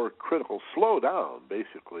 Be more critical. Slow down,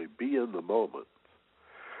 basically. Be in the moment.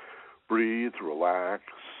 Breathe, relax.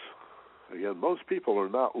 Again, most people are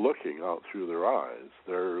not looking out through their eyes.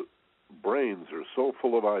 Their brains are so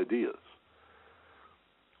full of ideas,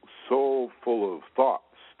 so full of thoughts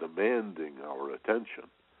demanding our attention,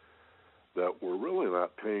 that we're really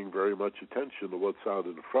not paying very much attention to what's out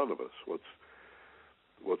in front of us.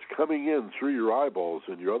 What's coming in through your eyeballs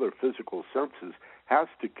and your other physical senses has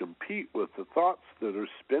to compete with the thoughts that are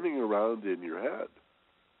spinning around in your head.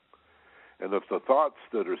 And if the thoughts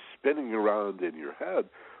that are spinning around in your head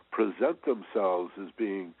present themselves as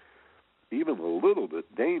being even a little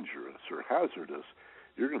bit dangerous or hazardous,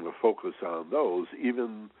 you're going to focus on those,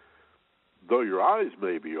 even though your eyes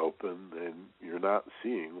may be open and you're not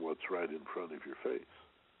seeing what's right in front of your face.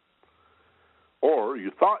 Or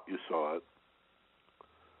you thought you saw it,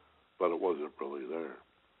 but it wasn't really there. .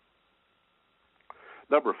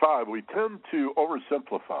 5, we tend to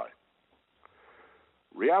oversimplify.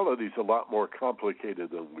 Reality is a lot more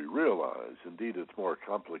complicated than we realize. Indeed, it's more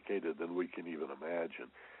complicated than we can even imagine.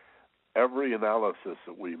 Every analysis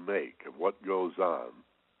that we make of what goes on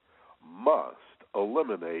must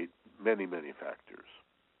eliminate many, many factors.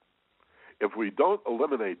 If we don't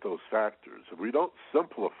eliminate those factors, if we don't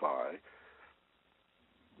simplify,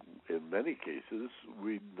 in many cases,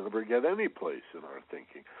 we never get any place in our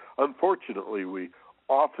thinking. Unfortunately, we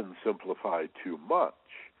often simplify too much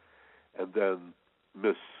and then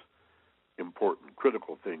miss important,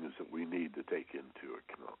 critical things that we need to take into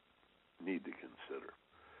account, need to consider,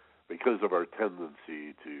 because of our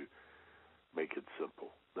tendency to make it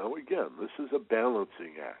simple. Now, again, this is a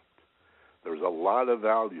balancing act. There's a lot of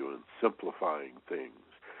value in simplifying things,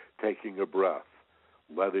 taking a breath,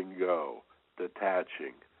 letting go,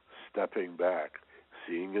 detaching, stepping back,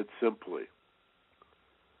 seeing it simply.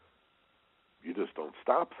 You just don't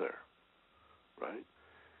stop there, right?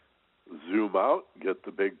 Zoom out, get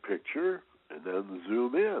the big picture, and then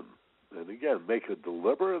zoom in. And again, make a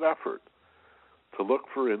deliberate effort to look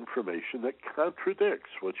for information that contradicts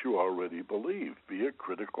what you already believe. Be a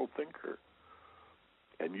critical thinker,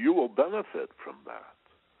 and you will benefit from that.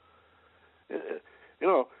 You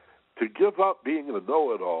know, to give up being a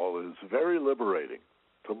know-it-all is very liberating.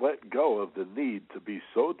 To let go of the need to be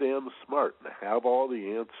so damn smart and have all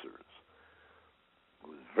the answers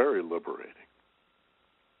is very liberating.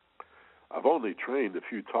 I've only trained a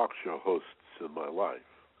few talk show hosts in my life,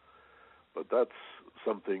 but that's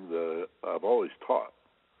something that I've always taught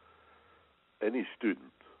any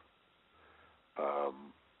student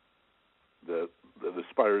that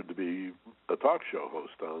aspired to be a talk show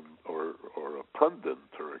host or a pundit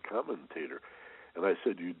or a commentator. And I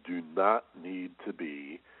said, you do not need to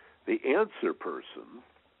be the answer person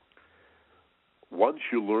once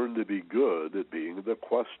you learn to be good at being the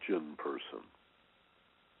question person.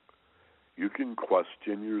 You can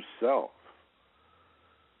question yourself.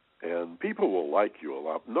 And people will like you a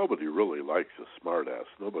lot. Nobody really likes a smartass.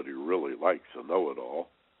 Nobody really likes a know-it-all,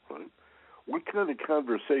 right? What kind of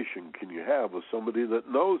conversation can you have with somebody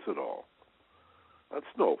that knows it all? That's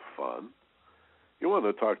no fun. You want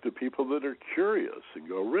to talk to people that are curious and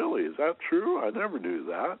go, really, is that true? I never knew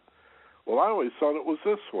that. Well, I always thought it was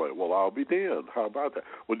this way. Well, I'll be damned. How about that?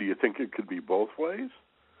 Well, do you think it could be both ways?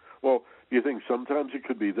 Well, do you think sometimes it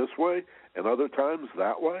could be this way and other times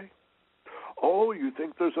that way? Oh, you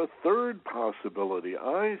think there's a third possibility.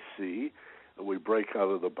 I see. And we break out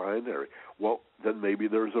of the binary. Well, then maybe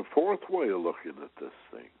there's a fourth way of looking at this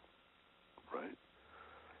thing, right?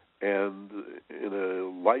 And in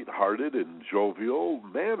a lighthearted and jovial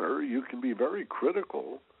manner, you can be very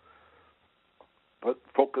critical, but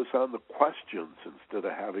focus on the questions instead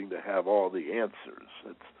of having to have all the answers.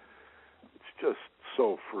 It's just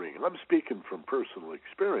so freeing. I'm speaking from personal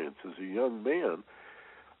experience. As a young man,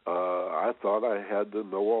 I thought I had to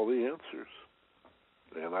know all the answers.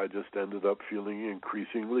 And I just ended up feeling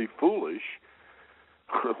increasingly foolish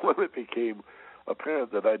when it became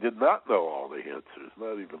apparent that I did not know all the answers,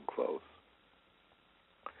 not even close.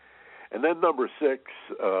 And then number 6,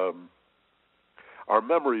 our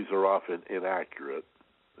memories are often inaccurate.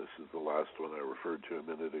 This is the last one I referred to a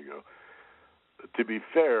minute ago. To be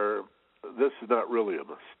fair, this is not really a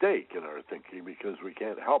mistake in our thinking because we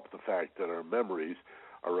can't help the fact that our memories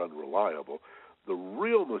are unreliable. The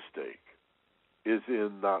real mistake is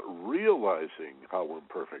in not realizing how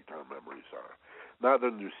imperfect our memories are, not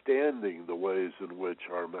understanding the ways in which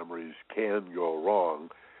our memories can go wrong,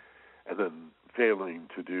 and then failing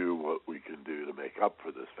to do what we can do to make up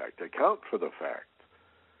for this fact. Account for the fact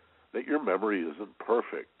that your memory isn't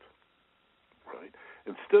perfect, right?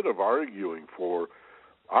 Instead of arguing for,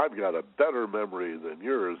 I've got a better memory than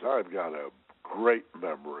yours, I've got a great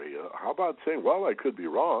memory, how about saying, well, I could be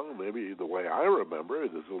wrong. Maybe the way I remember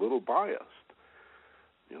it is a little biased.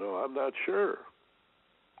 You know, I'm not sure.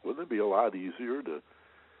 Wouldn't it be a lot easier to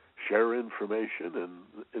share information? And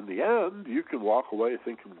in the end, you can walk away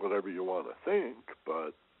thinking whatever you want to think,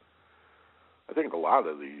 but I think a lot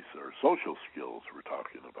of these are social skills we're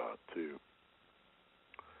talking about, too.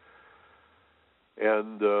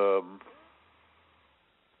 And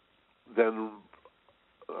then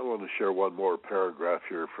I want to share one more paragraph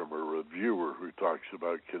here from a reviewer who talks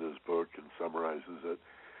about Kidda's book and summarizes it.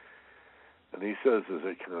 And he says as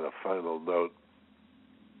a kind of final note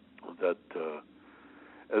that,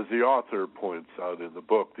 as the author points out in the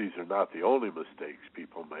book, these are not the only mistakes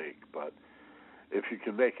people make, but if you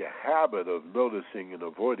can make a habit of noticing and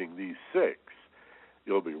avoiding these 6,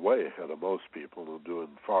 you'll be way ahead of most people and doing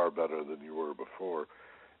far better than you were before.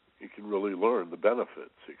 You can really learn the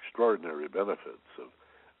benefits, extraordinary benefits of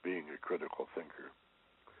being a critical thinker.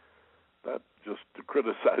 not just to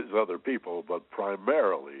criticize other people, but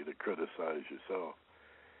primarily to criticize yourself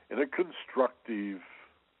in a constructive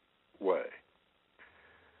way.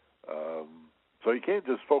 So you can't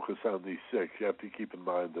just focus on these 6. You have to keep in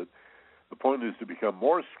mind that the point is to become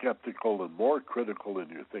more skeptical and more critical in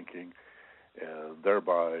your thinking, and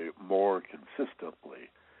thereby more consistently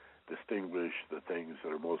distinguish the things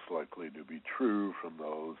that are most likely to be true from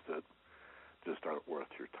those that just aren't worth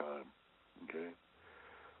your time. Okay?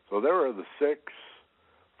 So there are the 6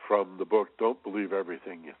 from the book Don't Believe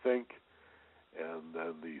Everything You Think. And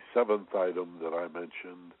then the 7th item that I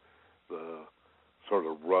mentioned, the sort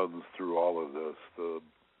of runs through all of this, the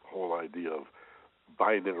whole idea of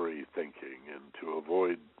binary thinking and to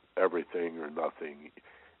avoid everything or nothing,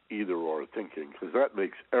 either or thinking, because that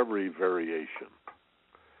makes every variation,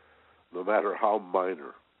 no matter how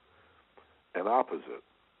minor, an opposite.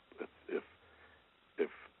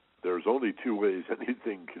 If there's only 2 ways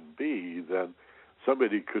anything can be, then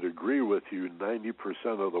somebody could agree with you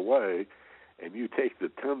 90% of the way, and you take the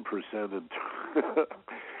 10% and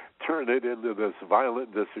turn it into this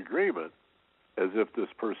violent disagreement as if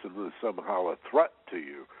this person is somehow a threat to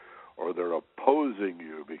you, or they're opposing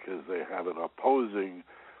you because they have an opposing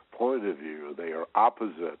point of view. They are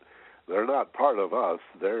opposite. They're not part of us.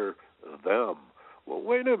 They're them. Well,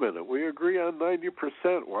 wait a minute. We agree on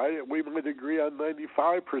 90%. Why? We might agree on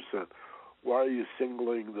 95%. Why are you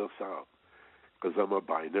singling this out? Because I'm a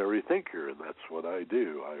binary thinker, and that's what I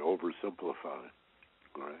do. I oversimplify.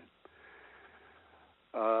 Right?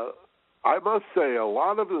 I must say, a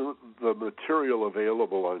lot of the material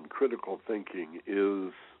available on critical thinking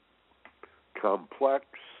is complex,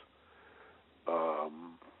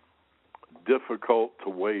 difficult to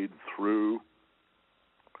wade through,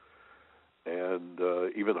 and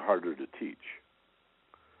even harder to teach.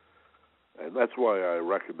 And that's why I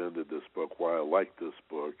recommended this book, why I like this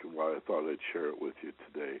book, and why I thought I'd share it with you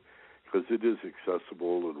today, because it is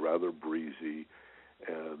accessible and rather breezy,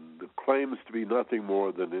 and it claims to be nothing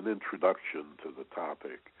more than an introduction to the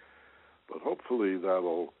topic. But hopefully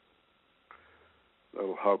that'll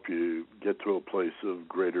help you get to a place of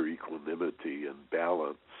greater equanimity and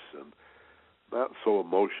balance, and not so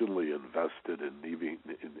emotionally invested in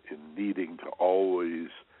needing to always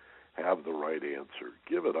have the right answer.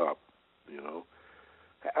 Give it up,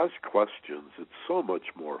 Ask questions. It's so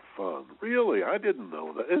much more fun. Really, I didn't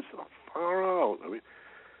know that. It's so far out. I mean,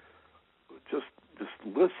 just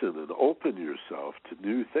listen and open yourself to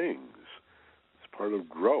new things. It's part of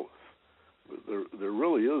growth. There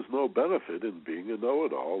really is no benefit in being a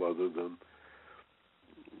know-it-all other than,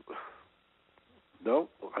 no,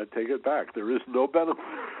 I take it back. There is no benefit,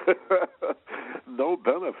 no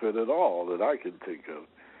benefit at all that I can think of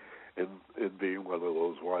in being one of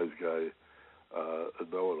those wise guy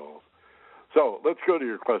know-it-alls. So let's go to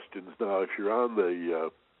your questions now. If you're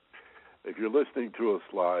listening to us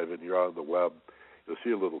live and you're on the web, you'll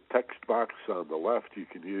see a little text box on the left you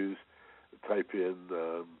can use to type in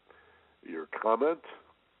your comment,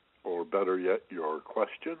 or better yet, your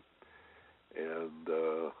question. And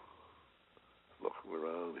looking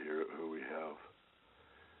around here at who we have.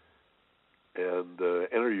 And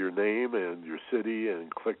enter your name and your city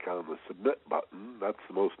and click on the submit button. That's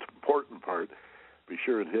the most important part. Be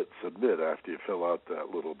sure and hit submit after you fill out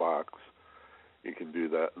that little box. You can do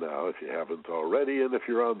that now if you haven't already. And if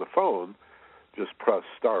you're on the phone, just press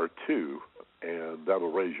 *2, and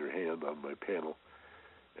that'll raise your hand on my panel.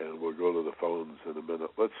 And we'll go to the phones in a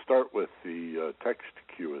minute. Let's start with the text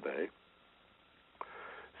Q&A.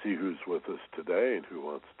 See who's with us today and who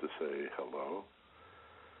wants to say hello.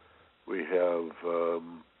 We have,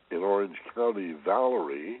 in Orange County,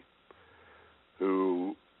 Valerie,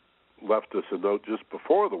 who left us a note just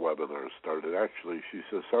before the webinar started. Actually, she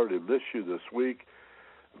says, sorry to miss you this week,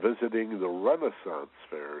 visiting the Renaissance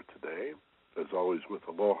Fair today. As always, with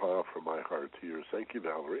aloha from my heart to yours. Thank you,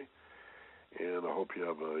 Valerie. And I hope you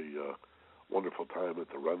have a wonderful time at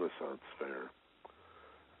the Renaissance Fair.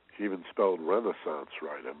 She even spelled Renaissance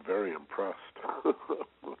right. I'm very impressed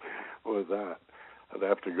with that. I'd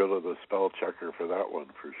have to go to the spell checker for that one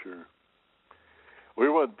for sure. We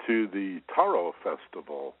went to the Taro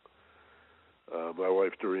Festival, my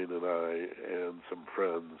wife Doreen and I and some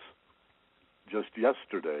friends, just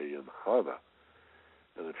yesterday in Hana.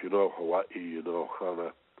 And if you know Hawaii, you know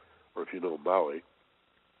Hana, or if you know Maui,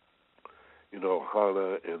 you know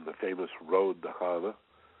Hana and the famous road to Hana.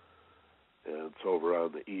 And it's over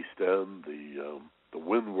on the east end, the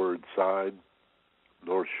windward side,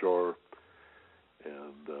 North Shore,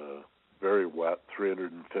 and very wet,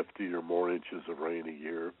 350 or more inches of rain a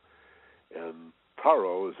year. And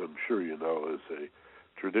Taro, as I'm sure you know, is a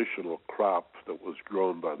traditional crop that was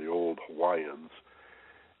grown by the old Hawaiians,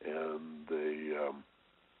 and they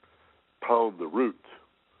pound the root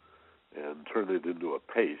and turn it into a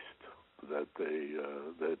paste that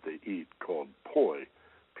they eat called poi,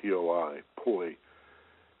 P-O-I, poi,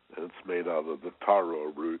 and it's made out of the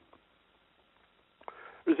taro root.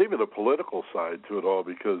 There's even a political side to it all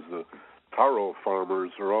because the taro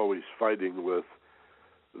farmers are always fighting with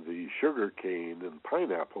the sugarcane and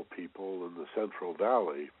pineapple people in the Central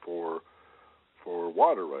Valley for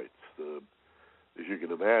water rights. As you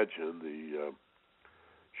can imagine, the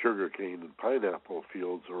sugarcane and pineapple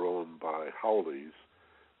fields are owned by Howleys,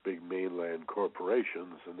 big mainland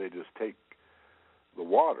corporations, and they just take the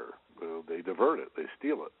water. They divert it. They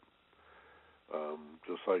steal it.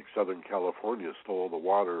 Just like Southern California stole the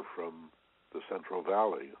water from the Central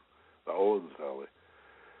Valley, the Owens Valley,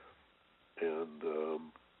 and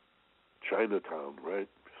Chinatown, right?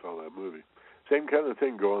 You saw that movie. Same kind of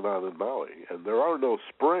thing going on in Maui. And there are no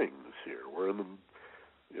springs here. We're in the,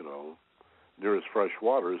 nearest fresh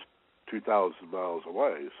water is 2,000 miles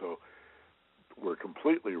away. So we're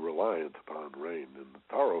completely reliant upon rain. And the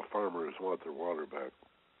taro farmers want their water back.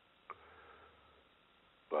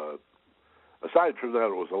 But aside from that,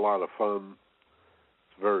 it was a lot of fun.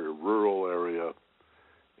 It's a very rural area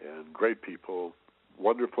and great people,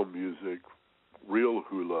 wonderful music, real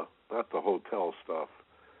hula, not the hotel stuff,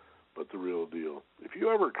 but the real deal. If you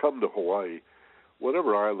ever come to Hawaii,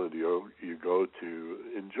 whatever island you go to,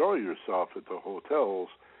 enjoy yourself at the hotels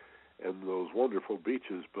and those wonderful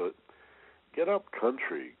beaches, but get up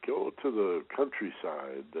country. Go to the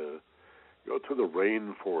countryside. Go to the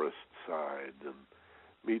rainforest side and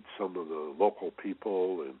meet some of the local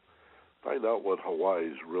people and find out what Hawaii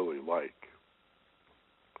is really like.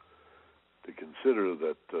 To consider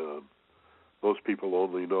that most people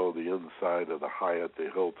only know the inside of the Hyatt, the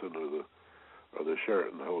Hilton, or the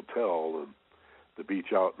Sheraton Hotel, and the beach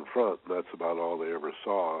out in front, and that's about all they ever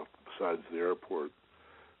saw besides the airport.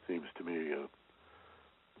 Seems to me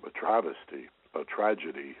a travesty, a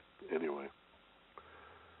tragedy, anyway.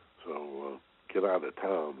 So get out of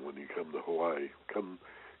town when you come to Hawaii. Come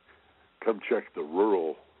check the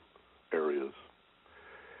rural areas.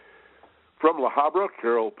 From La Habra,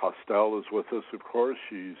 Carol Postel is with us, of course.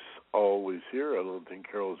 She's always here. I don't think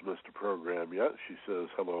Carol's missed a program yet. She says,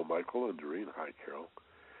 hello, Michael and Doreen. Hi, Carol.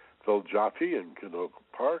 Phil Jaffe in Canoga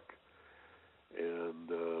Park. And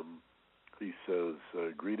he says,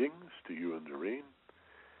 greetings to you and Doreen.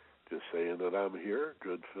 Just saying that I'm here.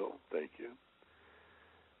 Good, Phil. Thank you.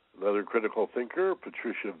 Another critical thinker,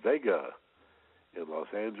 Patricia Vega in Los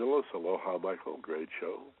Angeles. Aloha, Michael. Great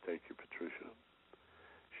show. Thank you, Patricia.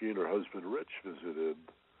 She and her husband, Rich, visited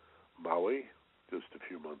Maui just a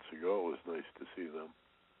few months ago. It was nice to see them.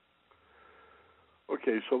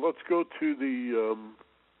 Okay, so let's go to the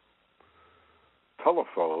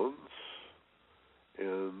telephones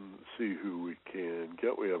and see who we can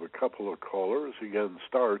get. We have a couple of callers. Again,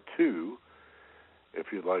 *2 if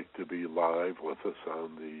you'd like to be live with us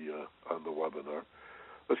on the webinar.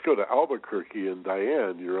 Let's go to Albuquerque, and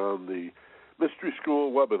Diane, you're on the Mystery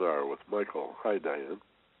School webinar with Michael. Hi, Diane.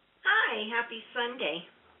 Hi, happy Sunday.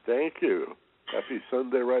 Thank you. Happy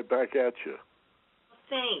Sunday right back at you.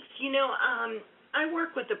 Thanks. I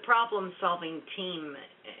work with the problem-solving team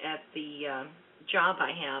at the job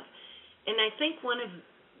I have, and I think one of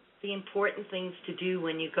the important things to do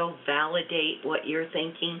when you go validate what you're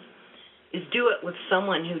thinking is do it with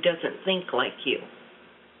someone who doesn't think like you.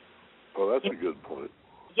 Well, that's a good point.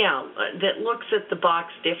 Yeah, that looks at the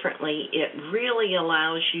box differently. It really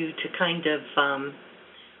allows you to kind of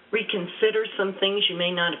reconsider some things you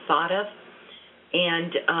may not have thought of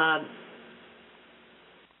and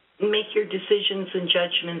make your decisions and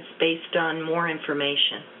judgments based on more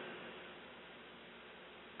information.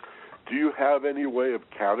 Do you have any way of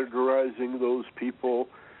categorizing those people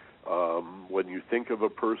when you think of a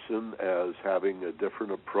person as having a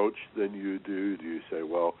different approach than you do? Do you say,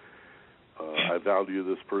 well, I value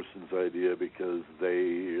this person's idea because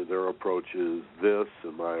their approach is this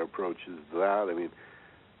and my approach is that? I mean,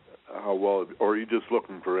 how well, or are you just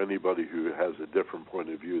looking for anybody who has a different point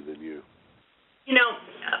of view than you?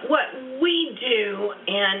 What we do,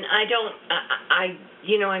 and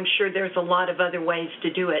I'm sure there's a lot of other ways to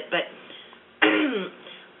do it, but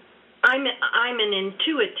I'm an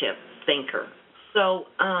intuitive thinker. So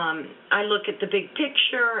I look at the big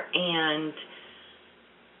picture and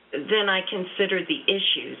then I consider the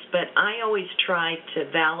issues, but I always try to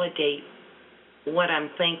validate what I'm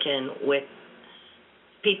thinking with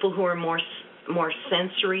people who are more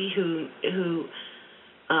sensory, who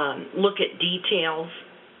look at details,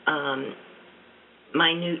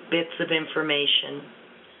 minute bits of information,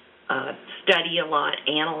 study a lot,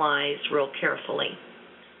 analyze real carefully.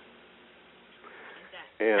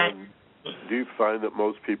 And do you find that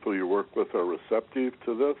most people you work with are receptive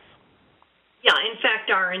to this? Yeah, in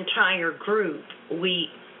fact, our entire group, we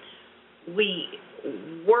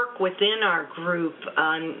work within our group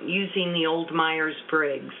on using the old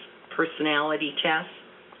Myers-Briggs personality test.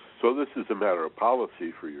 So this is a matter of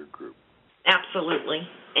policy for your group. Absolutely,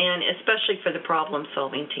 and especially for the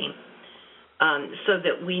problem-solving team, so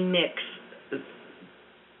that we mix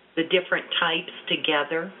the different types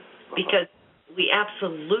together, because we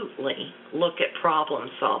absolutely look at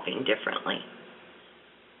problem-solving differently.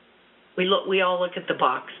 We all look at the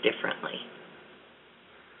box differently.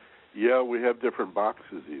 Yeah, we have different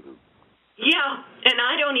boxes even. Yeah, and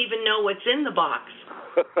I don't even know what's in the box.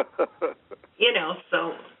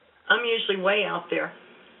 So I'm usually way out there.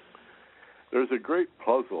 There's a great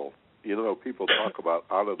puzzle. People talk about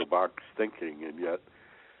out-of-the-box thinking, and yet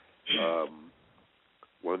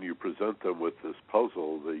when you present them with this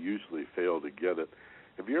puzzle, they usually fail to get it.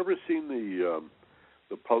 Have you ever seen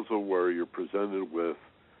the puzzle where you're presented with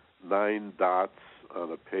 9 dots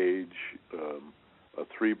on a page, a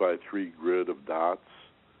 3x3 grid of dots?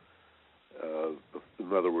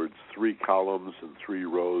 In other words, 3 columns and 3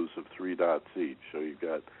 rows of 3 dots each. So you've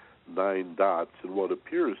got 9 dots in what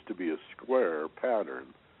appears to be a square pattern,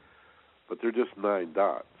 but they're just 9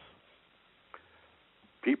 dots.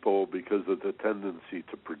 People, because of the tendency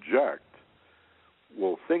to project,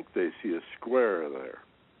 will think they see a square there.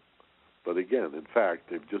 But again, in fact,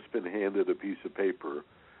 they've just been handed a piece of paper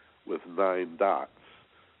with 9 dots,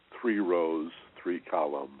 3 rows, 3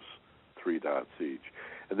 columns, 3 dots each.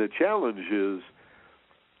 And the challenge is,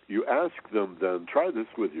 you ask them then, try this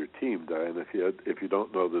with your team, Diane, if you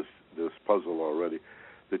don't know this puzzle already.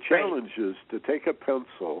 The challenge is to take a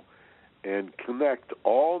pencil and connect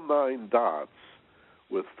all 9 dots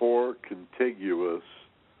with 4 contiguous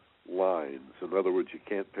lines. In other words, you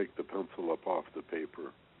can't pick the pencil up off the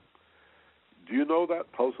paper. Do you know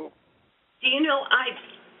that puzzle?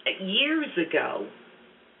 Years ago,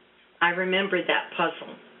 I remember that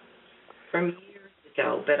puzzle from years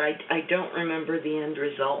ago, but I don't remember the end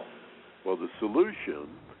result. Well, the solution,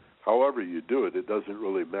 however you do it, it doesn't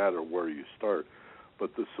really matter where you start,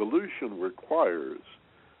 but the solution requires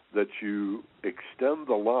that you extend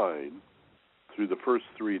the line through the first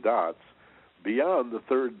 3 dots beyond the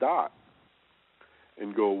 3rd dot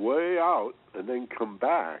and go way out and then come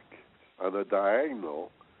back on a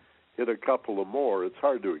diagonal, hit a couple of more. It's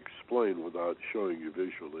hard to explain without showing you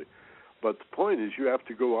visually. But the point is, you have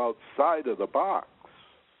to go outside of the box.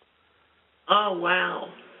 Oh, wow.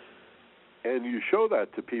 And you show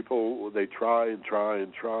that to people. They try and try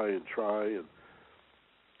and try and try. And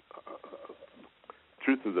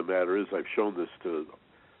truth of the matter is, I've shown this to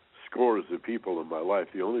scores of people in my life.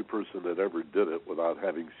 The only person that ever did it without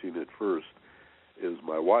having seen it first is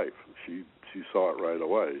my wife. She saw it right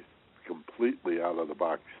away. Completely out of the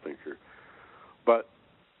box thinker. But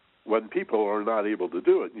when people are not able to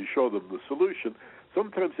do it and you show them the solution,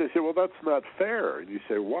 sometimes they say, well, that's not fair. And you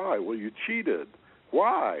say, why? Well, you cheated.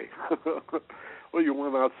 Why? Well, you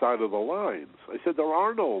went outside of the lines. I said, there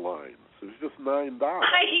are no lines. There's just 9 dots.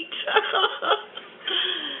 Right.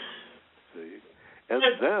 See? And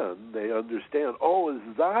then they understand, oh, is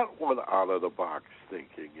that what out-of-the-box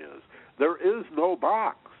thinking is? There is no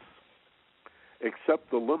box except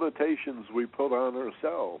the limitations we put on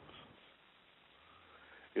ourselves.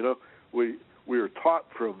 We are taught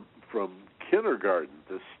from kindergarten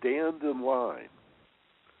to stand in line,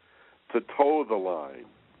 to toe the line,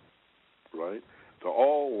 right? To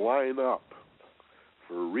all line up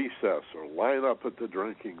for recess or line up at the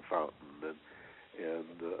drinking fountain.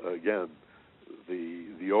 And again,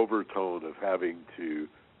 the overtone of having to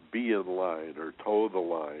be in line or toe the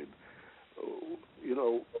line.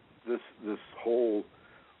 This whole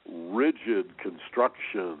rigid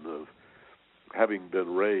construction of having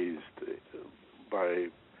been raised by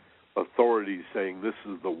authorities saying this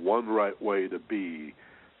is the one right way to be,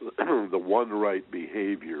 the one right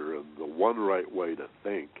behavior, and the one right way to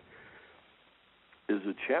think, is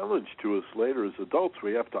a challenge to us later as adults.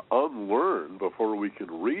 We have to unlearn before we can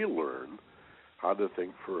relearn how to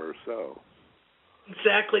think for ourselves.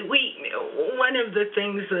 Exactly. One of the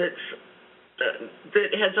things that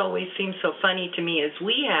has always seemed so funny to me is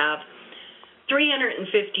we have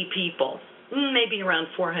 350 people, maybe around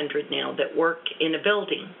 400 now, that work in a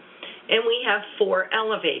building. And we have 4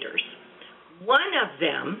 elevators. One of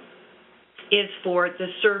them is for the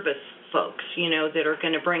service folks, that are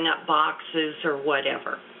going to bring up boxes or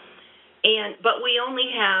whatever. But we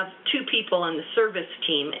only have 2 people on the service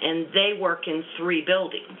team, and they work in 3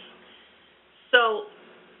 buildings. So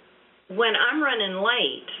when I'm running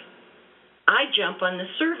late, I jump on the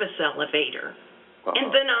service elevator,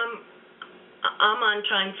 and then I'm on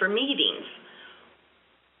time for meetings.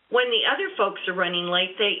 When the other folks are running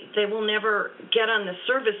late, they will never get on the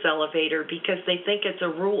service elevator because they think it's a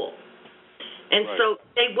rule. And so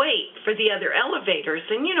they wait for the other elevators.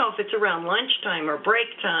 And, if it's around lunchtime or break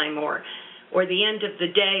time or the end of the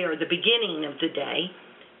day or the beginning of the day,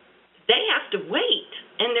 they have to wait,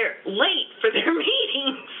 and they're late for their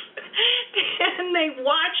meetings. And they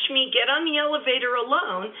watch me get on the elevator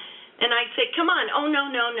alone, and I say, come on. Oh,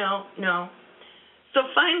 no. So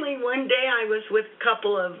finally one day I was with a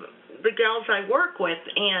couple of the gals I work with,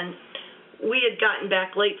 and we had gotten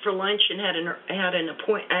back late for lunch and I had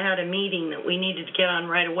a meeting that we needed to get on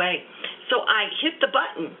right away. So I hit the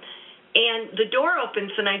button, and the door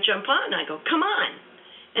opens, and I jump on. I go, come on.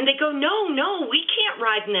 And they go, no, we can't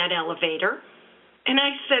ride in that elevator. And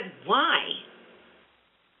I said, why?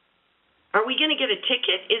 Are we going to get a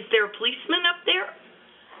ticket? Is there a policeman up there?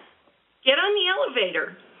 Get on the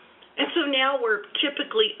elevator. And so now we're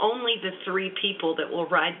typically only the 3 people that will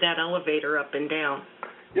ride that elevator up and down.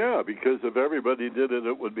 Yeah, because if everybody did it,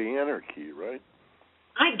 it would be anarchy, right?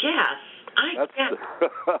 I guess.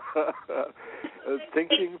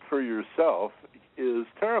 Thinking for yourself is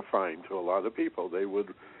terrifying to a lot of people. They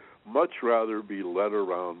would much rather be led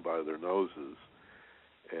around by their noses.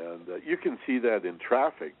 And you can see that in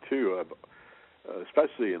traffic, too.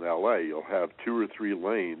 Especially in L.A., you'll have 2 or 3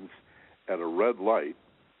 lanes at a red light,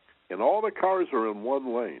 and all the cars are in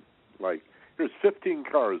one lane. Like, there's 15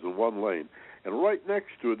 cars in one lane, and right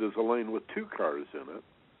next to it is a lane with 2 cars in it.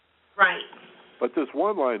 Right. But this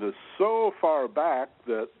one line is so far back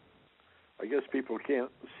that I guess people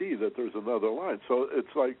can't see that there's another line. So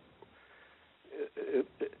it's like,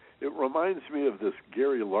 it reminds me of this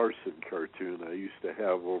Gary Larson cartoon I used to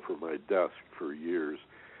have over my desk for years.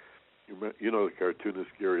 You know the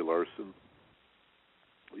cartoonist Gary Larson?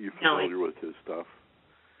 Are you familiar with his stuff?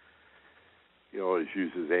 He always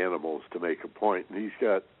uses animals to make a point, and he's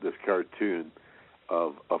got this cartoon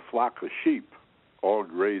of a flock of sheep all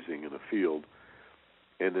grazing in a field,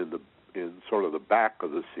 and in sort of the back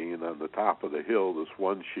of the scene, on the top of the hill, this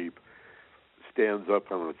one sheep stands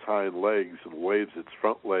up on its hind legs and waves its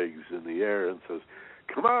front legs in the air and says,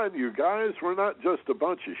 "Come on, you guys, we're not just a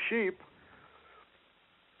bunch of sheep."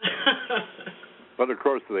 But of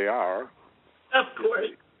course they are. Of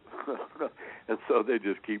course. And so they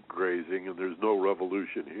just keep grazing, and there's no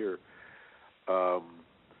revolution here.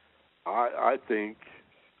 I think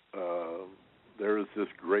there is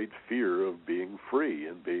this great fear of being free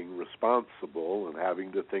and being responsible and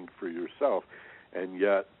having to think for yourself. And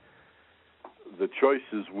yet the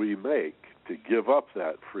choices we make to give up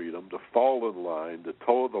that freedom, to fall in line, to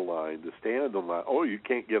toe the line, to stand in line. Oh, you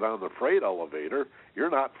can't get on the freight elevator. You're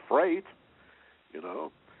not freight.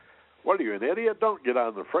 What are you, an idiot? Don't get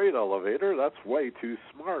on the freight elevator. That's way too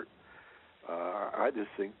smart. I just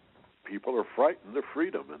think people are frightened of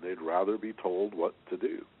freedom, and they'd rather be told what to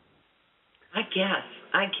do. I guess.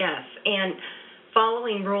 And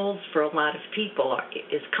following rules for a lot of people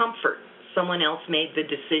is comfort. Someone else made the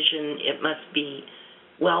decision. It must be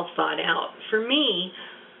well thought out. For me,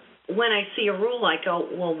 when I see a rule, I go,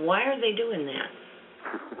 well, why are they doing that?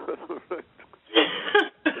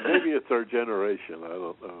 Maybe it's our generation. I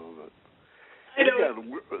don't know. But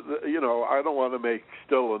again, I don't want to make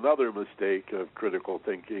still another mistake of critical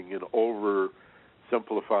thinking and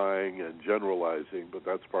oversimplifying and generalizing, but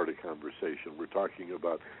that's part of conversation. We're talking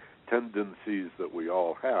about tendencies that we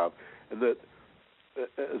all have, and that,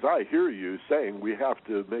 as I hear you saying, we have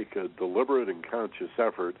to make a deliberate and conscious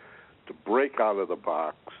effort to break out of the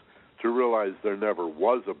box, to realize there never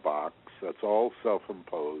was a box. That's all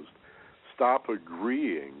self-imposed. Stop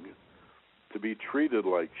agreeing to be treated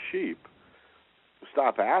like sheep.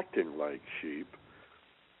 Stop acting like sheep,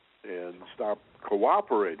 and stop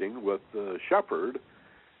cooperating with the shepherd,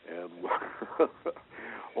 and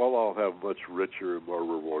we'll all have much richer and more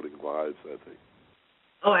rewarding lives, I think.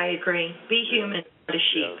 Oh, I agree. Be human, not a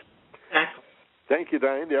sheep. Yeah. Exactly. Thank you,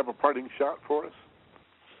 Diane. Do you have a parting shot for us?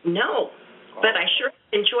 No, but I sure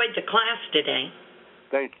enjoyed the class today.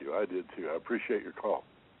 Thank you. I did, too. I appreciate your call.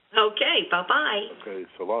 Okay, bye-bye. Okay,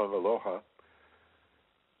 so long, aloha.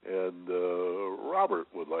 And Robert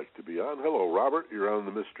would like to be on. Hello, Robert. You're on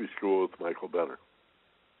the Mystery School with Michael Benner.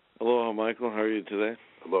 Hello, Michael. How are you today?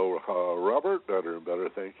 Hello, Robert. Better and better,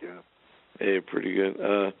 thank you. Hey, pretty good.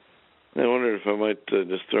 I wondered if I might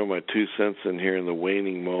just throw my 2 cents in here in the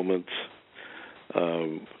waning moments.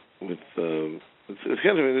 It's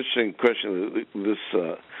kind of an interesting question. This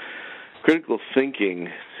critical thinking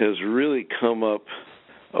has really come up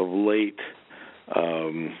of late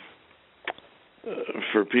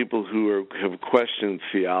for people who have questioned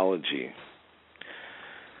theology.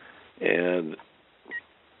 And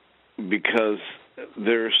because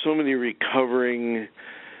there are so many recovering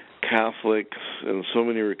Catholics and so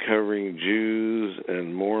many recovering Jews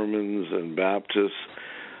and Mormons and Baptists,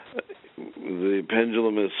 the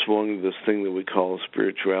pendulum has swung to this thing that we call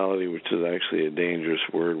spirituality, which is actually a dangerous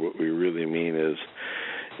word. What we really mean is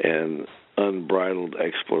an unbridled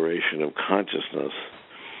exploration of consciousness.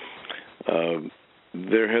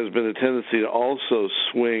 There has been a tendency to also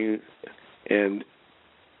swing and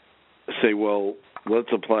say, well,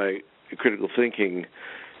 let's apply critical thinking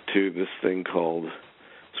to this thing called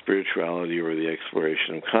spirituality or the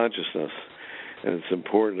exploration of consciousness. And it's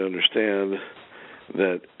important to understand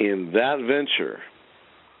that in that venture,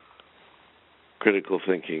 critical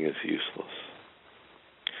thinking is useless.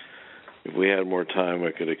 If we had more time,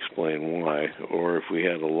 I could explain why. Or if we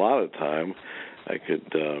had a lot of time, I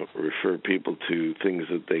could refer people to things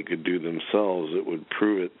that they could do themselves that would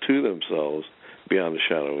prove it to themselves beyond a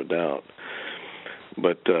shadow of a doubt.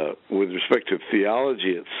 But with respect to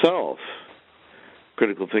theology itself,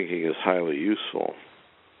 critical thinking is highly useful.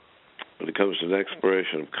 When it comes to an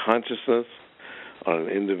exploration of consciousness on an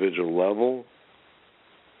individual level,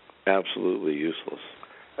 absolutely useless.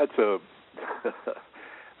 That's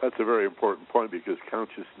a very important point, because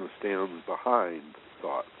consciousness stands behind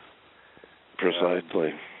thoughts.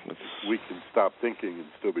 Precisely. We can stop thinking and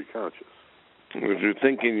still be conscious. If you're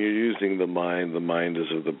thinking, you're using the mind. The mind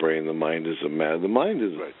is of the brain. The mind is of matter. The mind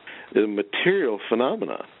is a material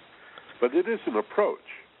phenomenon. But it is an approach.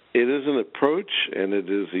 It is an approach, and it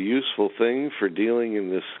is a useful thing for dealing in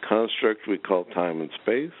this construct we call time and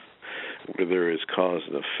space, where there is cause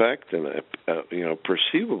and effect, and a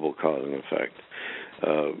perceivable cause and effect.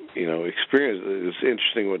 Experience. It's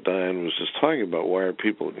interesting what Diane was just talking about. Why are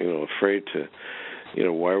people, afraid to,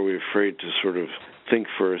 why are we afraid to sort of think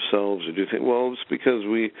for ourselves or do things? Well, it's because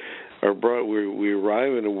we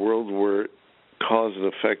arrive in a world where cause and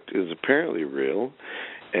effect is apparently real,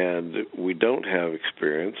 and we don't have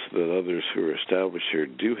experience that others who are established here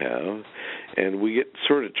do have, and we get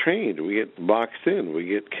sort of trained, we get boxed in, we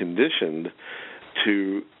get conditioned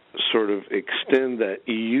to sort of extend that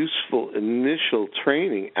useful initial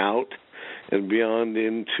training out and beyond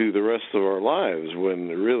into the rest of our lives, when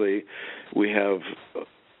really we have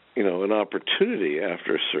an opportunity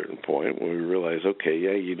after a certain point when we realize, okay,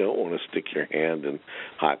 you don't want to stick your hand in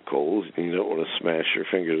hot coals, and you don't want to smash your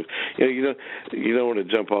fingers. You don't want to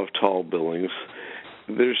jump off tall buildings.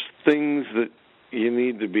 There's things that you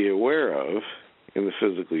need to be aware of in the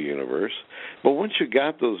physical universe. But once you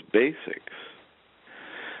got those basics,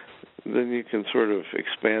 then you can sort of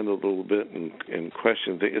expand a little bit and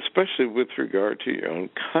question things, especially with regard to your own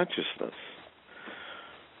consciousness.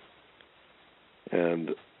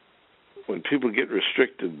 And when people get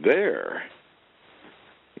restricted there,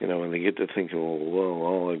 when they get to thinking, well,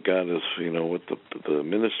 all I've got is, what the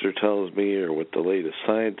minister tells me or what the latest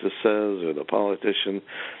scientist says or the politician,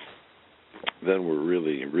 then we're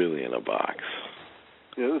really, really in a box.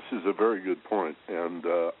 Yeah, this is a very good point, and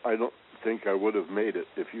I don't think I would have made it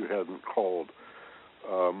if you hadn't called,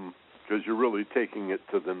 because you're really taking it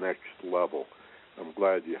to the next level. I'm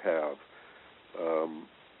glad you have.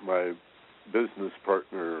 My business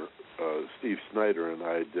partner, Steve Snyder, and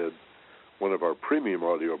I did one of our premium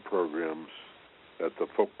audio programs at the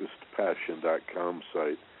FocusedPassion.com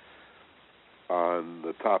site on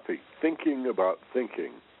the topic Thinking About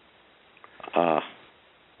Thinking.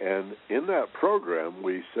 And in that program,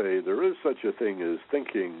 we say there is such a thing as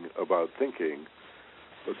thinking about thinking,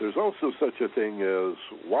 but there's also such a thing as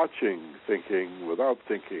watching thinking without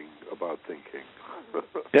thinking about thinking.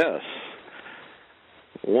 Yes.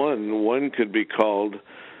 One could be called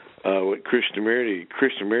what Krishnamurti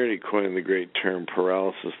coined the great term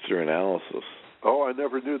paralysis through analysis. Oh, I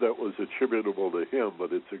never knew that was attributable to him,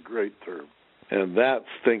 but it's a great term. And that's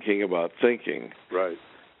thinking about thinking. Right.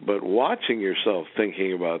 But watching yourself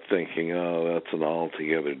thinking about thinking, that's an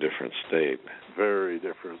altogether different state. Very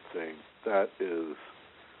different thing. That is,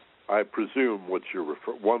 I presume, what you're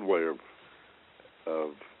one way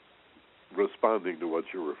of responding to what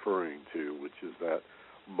you're referring to, which is that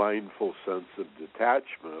mindful sense of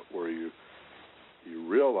detachment, where you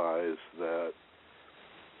realize that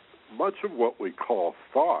much of what we call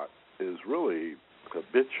thought is really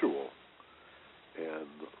habitual and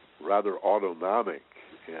rather autonomic,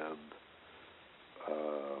 and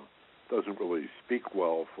doesn't really speak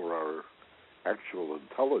well for our actual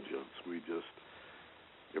intelligence.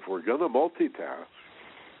 If we're going to multitask,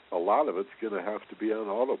 a lot of it's going to have to be on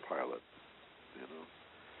autopilot,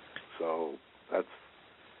 So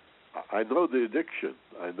I know the addiction.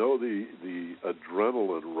 I know the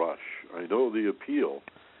adrenaline rush. I know the appeal,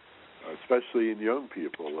 especially in young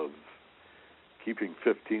people, of keeping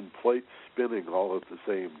 15 plates spinning all at the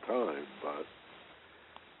same time. But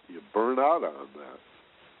you burn out on that.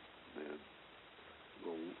 And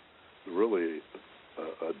really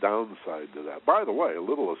a downside to that. By the way, a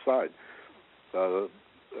little aside,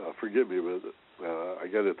 forgive me, but I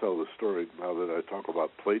got to tell the story now that I talk about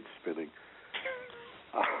plate spinning.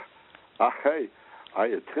 I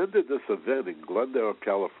attended this event in Glendale,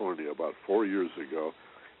 California, about 4 years ago.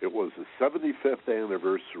 It was the 75th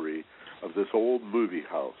anniversary of this old movie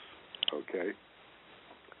house, okay?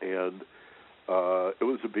 And it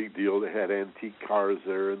was a big deal. They had antique cars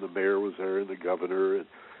there, and the mayor was there, and the governor,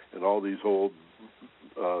 and all these old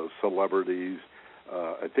celebrities.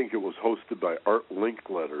 I think it was hosted by Art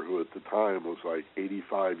Linkletter, who at the time was like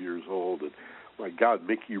 85 years old. And my God,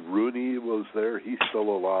 Mickey Rooney was there. He's still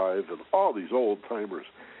alive, and all these old-timers.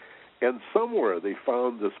 And somewhere they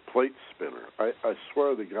found this plate spinner. I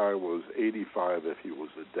swear the guy was 85 if he was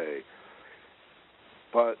a day.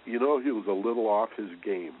 But, he was a little off his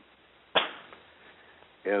game.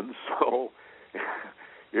 And so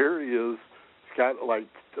here he is. He's got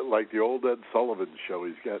like the old Ed Sullivan show.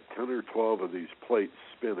 He's got 10 or 12 of these plates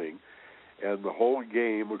spinning. And the whole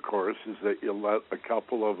game, of course, is that you let a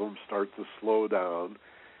couple of them start to slow down,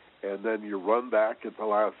 and then you run back at the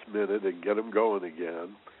last minute and get them going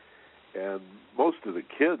again. And most of the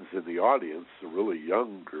kids in the audience, the really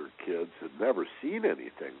younger kids, had never seen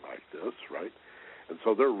anything like this, right? And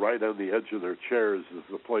so they're right on the edge of their chairs as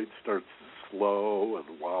the plate starts to slow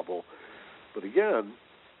and wobble. But again,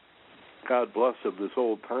 God bless him, this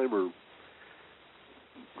old-timer,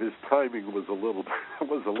 his timing was a little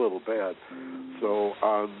bad. So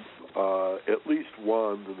on at least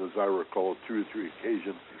one, and as I recall, 2 or 3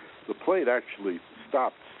 occasions, the plate actually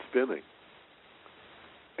stopped spinning,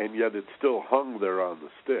 and yet it still hung there on the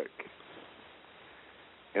stick.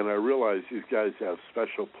 And I realized these guys have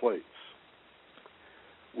special plates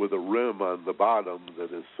with a rim on the bottom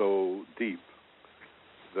that is so deep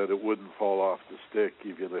that it wouldn't fall off the stick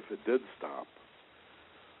even if it did stop.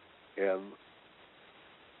 And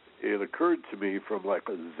it occurred to me from like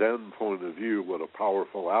a Zen point of view what a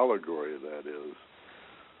powerful allegory that is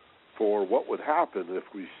for what would happen if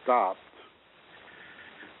we stopped,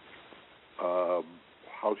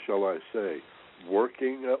 how shall I say,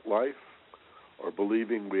 working at life or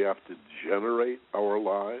believing we have to generate our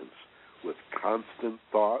lives with constant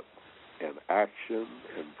thought and action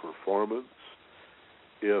and performance.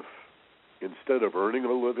 If instead of earning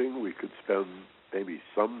a living, we could spend maybe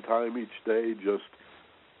some time each day just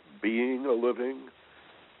being a living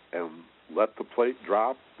and let the plate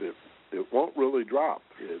drop, it won't really drop.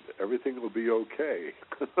 Everything will be okay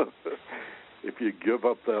if you give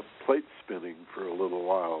up that plate spinning for a little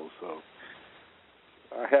while. So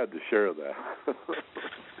I had to share that.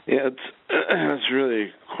 Yeah, it's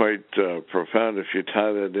really quite profound if you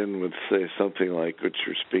tie that in with, say, something like what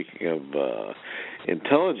you're speaking of,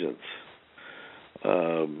 intelligence.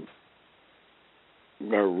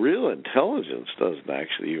 Our real intelligence doesn't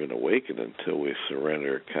actually even awaken until we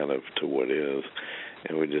surrender kind of to what is,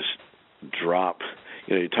 and we just drop.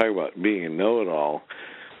 You talk about being a know-it-all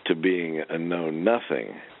to being a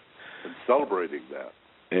know-nothing. And celebrating that.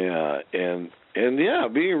 Yeah, and yeah,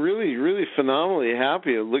 being really, really phenomenally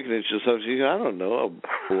happy and looking at yourself, I don't know a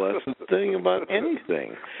blessed thing about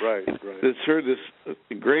anything. Right. It's heard this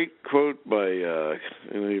great quote by,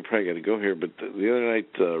 you probably got to go here, but the other night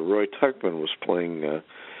Roy Tuckman was playing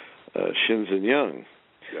Shinzen Young,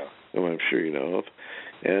 who I'm sure you know of,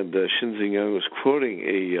 and Shinzen Young was quoting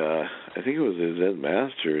I think it was a Zen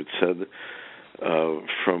master. It said,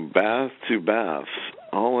 from bath to bath,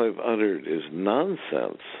 all I've uttered is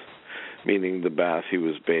nonsense, meaning the bath he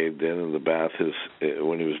was bathed in and the bath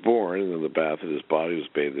when he was born, and then the bath that his body was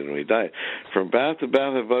bathed in when he died. From bath to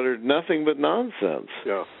bath, I've uttered nothing but nonsense.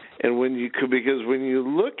 Yeah. And because when you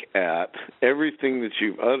look at everything that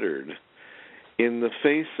you've uttered in the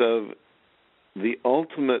face of the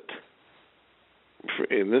ultimate,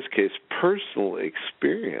 in this case, personal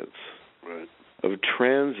experience of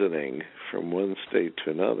transiting from one state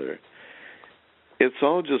to another, it's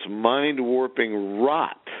all just mind-warping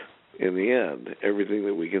rot in the end, everything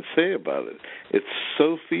that we can say about it. It's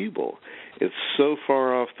so feeble. It's so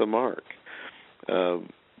far off the mark.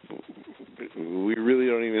 We really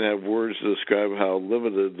don't even have words to describe how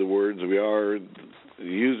limited the words we are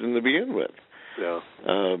using to begin with. Yeah.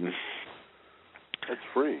 It's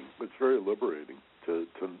freeing. It's very liberating to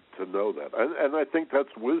know that. And I think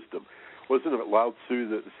that's wisdom. Wasn't it Lao Tzu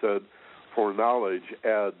that said, for knowledge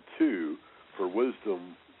add 2, for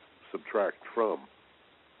wisdom subtract from.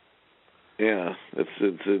 Yeah, it's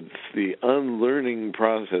the unlearning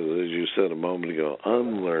process, as you said a moment ago.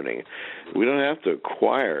 Unlearning. We don't have to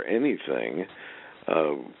acquire anything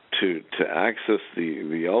to access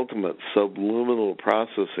the ultimate subliminal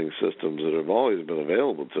processing systems that have always been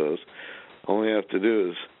available to us. All we have to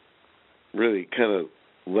do is really kind of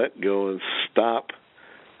let go and stop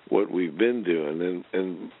what we've been doing,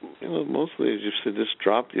 and mostly, as you said, just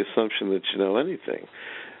drop the assumption that you know anything.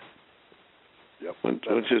 Yep.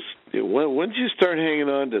 Once you start hanging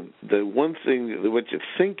on to the one thing, what you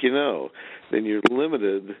think you know, then you're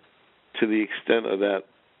limited to the extent of that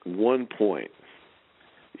one point.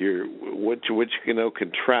 What you know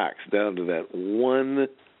contracts down to that one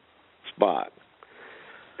spot.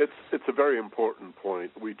 It's a very important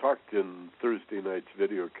point. We talked in Thursday night's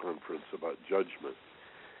video conference about judgment,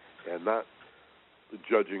 and not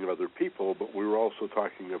judging other people, but we were also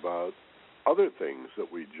talking about other things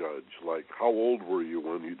that we judge, like how old were you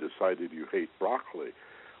when you decided you hate broccoli?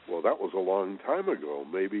 Well, that was a long time ago.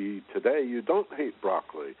 Maybe today you don't hate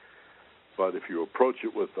broccoli, but if you approach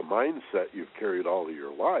it with the mindset you've carried all of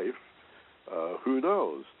your life, who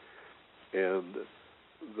knows? And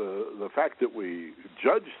the fact that we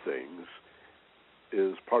judge things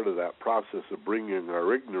is part of that process of bringing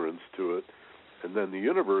our ignorance to it, and then the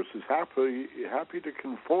universe is happy to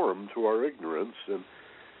conform to our ignorance and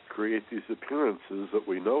create these appearances that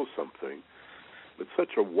we know something. It's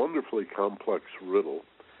such a wonderfully complex riddle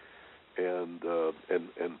and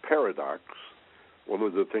paradox. One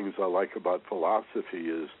of the things I like about philosophy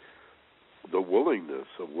is the willingness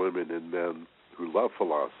of women and men who love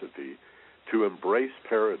philosophy to embrace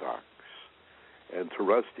paradox and to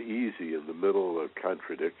rest easy in the middle of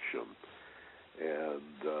contradiction and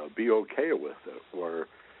be okay with it, where,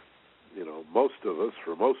 most of us,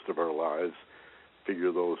 for most of our lives,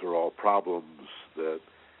 figure those are all problems that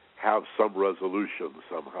have some resolution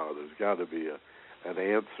somehow. There's got to be an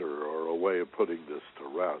answer or a way of putting this to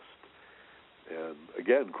rest. And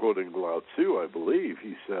again, quoting Lao Tzu, I believe,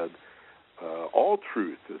 he said, all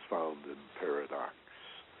truth is found in paradox.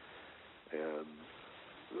 And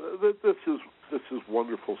this is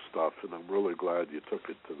wonderful stuff, and I'm really glad you took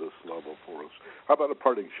it to this level for us. How about a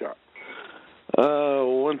parting shot?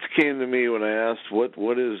 Once came to me when I asked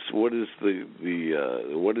what is the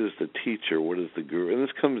teacher, what is the guru, and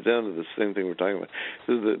this comes down to the same thing we're talking about.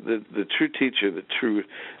 The true teacher, the true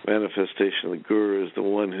manifestation of the guru, is the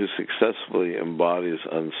one who successfully embodies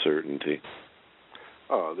uncertainty.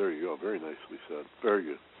 Oh, there you go. Very nicely said. Very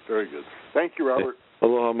good. Very good. Thank you, Robert.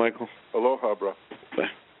 Aloha, Michael. Aloha, bro. Bye.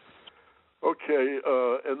 Okay,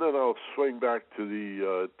 and then I'll swing back to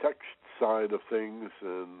the text side of things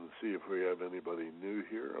and see if we have anybody new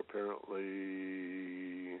here.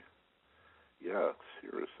 Apparently, yes,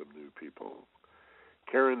 here are some new people.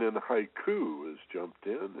 Karen in Haiku has jumped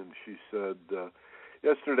in, and she said,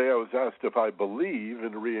 yesterday I was asked if I believe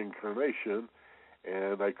in reincarnation,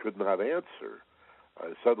 and I could not answer.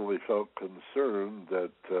 I suddenly felt concerned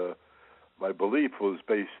that my belief was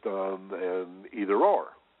based on an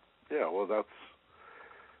either-or. Yeah, well,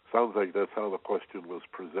 sounds like that's how the question was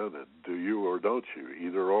presented. Do you or don't you?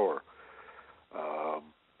 Either or.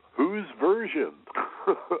 Whose version?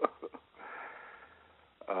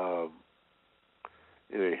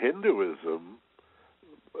 In Hinduism,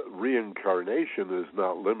 reincarnation is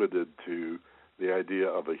not limited to the idea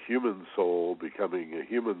of a human soul becoming a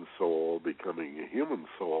human soul becoming a human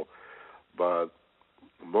soul, but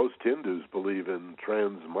most Hindus believe in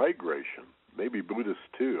transmigration. Maybe Buddhists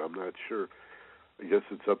too, I'm not sure. I guess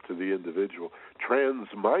it's up to the individual.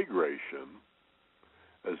 Transmigration,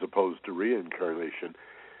 as opposed to reincarnation,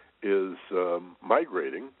 is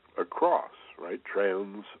migrating across, right?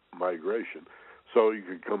 Transmigration. So you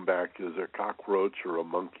could come back as a cockroach or a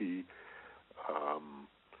monkey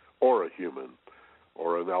or a human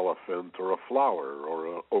or an elephant or a flower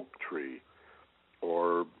or an oak tree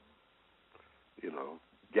or,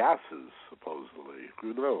 gases, supposedly.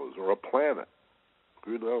 Who knows? Or a planet.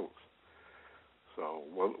 Who knows? So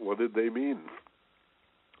what did they mean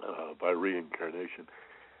by reincarnation?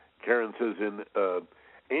 Karen says, in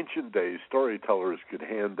ancient days, storytellers could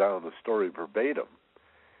hand down a story verbatim,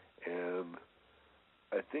 and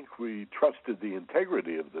I think we trusted the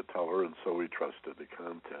integrity of the teller, and so we trusted the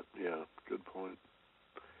content. Yeah, good point.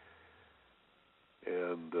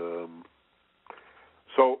 And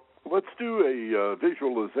so let's do a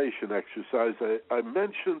visualization exercise. I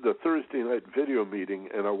mentioned the Thursday night video meeting,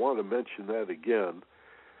 and I want to mention that again.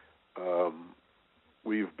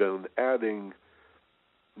 We've been adding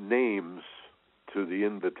names to the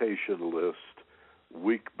invitation list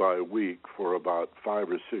week by week for about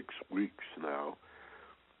 5 or 6 weeks now.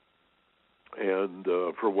 And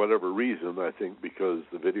for whatever reason, I think because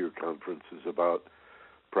the video conference is about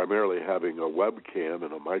primarily having a webcam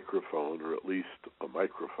and a microphone, or at least a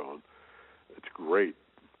microphone, it's great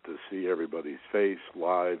to see everybody's face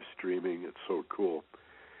live streaming. It's so cool.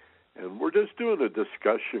 And we're just doing a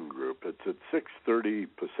discussion group. It's at 6:30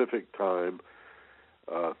 Pacific time,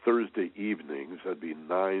 Thursday evenings. That'd be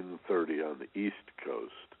 9:30 on the East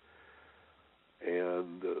Coast.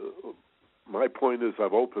 And my point is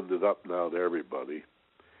I've opened it up now to everybody.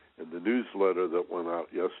 In the newsletter that went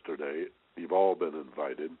out yesterday, you've all been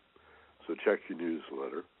invited. So check your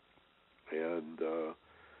newsletter. And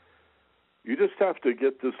you just have to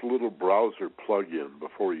get this little browser plug-in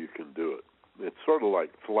before you can do it. It's sort of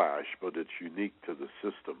like Flash, but it's unique to the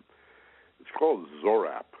system. It's called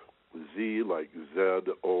Zorap. Z like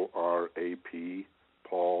Z-O-R-A-P,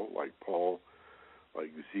 Paul like Paul,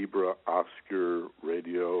 like Zebra, Oscar,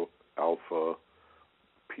 Radio, Alpha,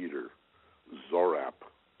 Peter, Zorap.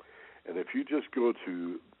 And if you just go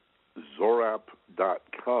to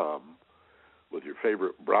Zorap.com with your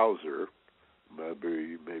favorite browser,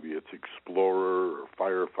 maybe it's Explorer or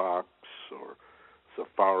Firefox or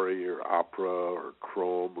Safari or Opera or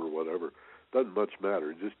Chrome or whatever, doesn't much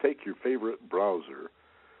matter. Just take your favorite browser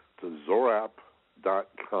to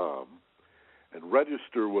Zorap.com and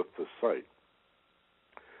register with the site.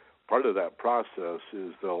 Part of that process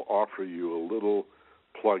is they'll offer you a little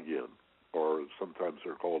plug-in, or sometimes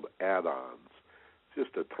they're called add-ons.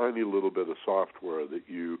 Just a tiny little bit of software that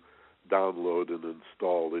you download and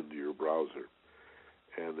install into your browser.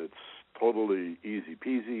 And it's totally easy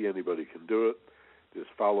peasy. Anybody can do it.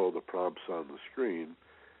 Just follow the prompts on the screen,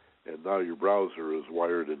 and now your browser is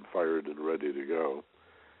wired and fired and ready to go.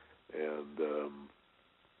 And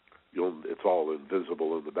it's all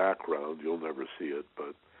invisible in the background. You'll never see it.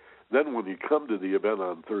 But then when you come to the event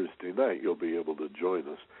on Thursday night, you'll be able to join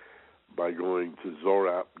us by going to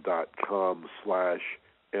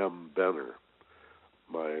Zorap.com/mbenner.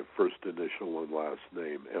 My first initial and last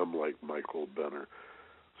name, M like Michael Benner.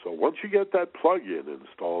 So once you get that plug-in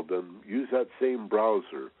installed, then use that same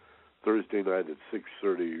browser Thursday night at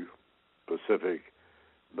 6:30 Pacific,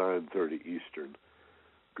 9:30 Eastern.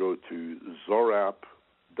 Go to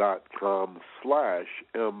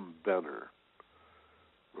Zorap.com/mbenner,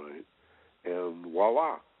 right? And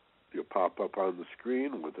voila, you'll pop up on the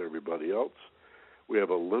screen with everybody else. We have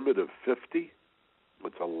a limit of 50.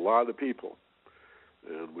 It's a lot of people.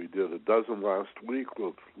 And we did a dozen last week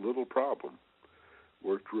with little problem.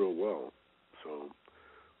 Worked real well. So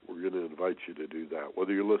we're going to invite you to do that.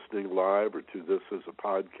 Whether you're listening live or to this as a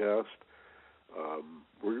podcast,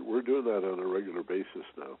 we're doing that on a regular basis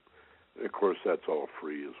now. And of course, that's all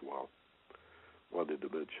free as well. Wanted to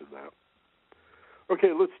mention that.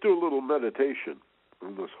 Okay, let's do a little meditation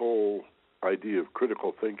on this whole idea of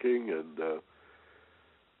critical thinking. And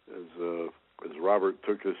as Robert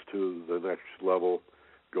took us to the next level,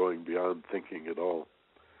 going beyond thinking at all.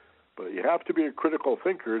 But you have to be a critical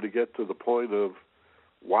thinker to get to the point of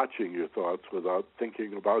watching your thoughts without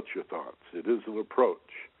thinking about your thoughts. It is an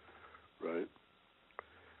approach, right?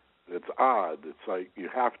 It's odd. It's like you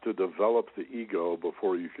have to develop the ego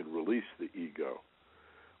before you can release the ego.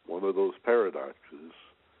 One of those paradoxes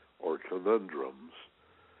or conundrums.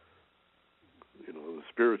 You know, the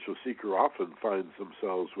spiritual seeker often finds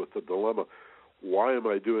themselves with the dilemma, why am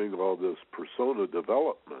I doing all this persona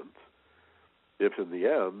development if in the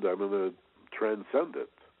end I'm going to transcend it?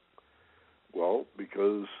 Well,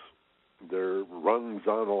 because they're rungs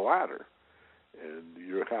on a ladder, and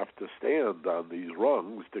you have to stand on these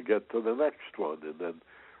rungs to get to the next one, and then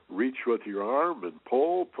reach with your arm and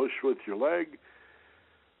push with your leg.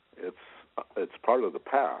 It's part of the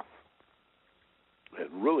path,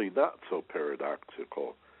 and really not so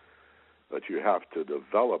paradoxical that you have to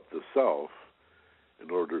develop the self in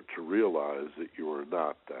order to realize that you are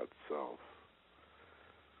not that self.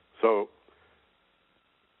 So,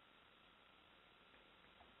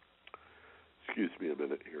 excuse me a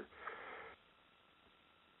minute here.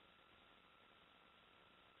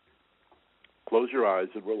 Close your eyes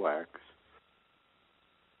and relax.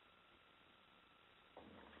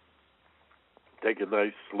 Take a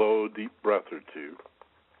nice, slow, deep breath or two.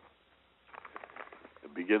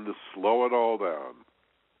 And begin to slow it all down.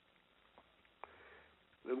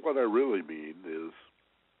 And what I really mean is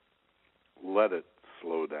let it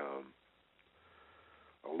slow down.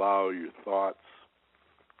 Allow your thoughts,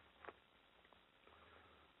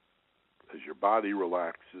 as your body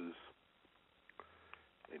relaxes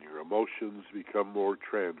and your emotions become more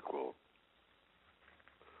tranquil,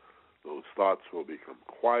 those thoughts will become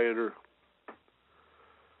quieter,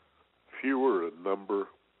 fewer in number,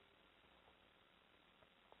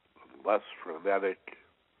 and less frenetic,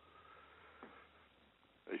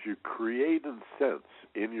 as you create and sense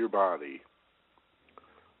in your body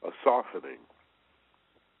a softening,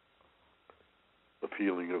 a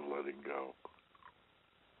feeling of letting go.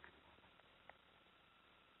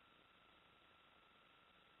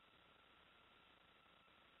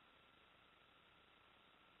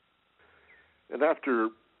 And after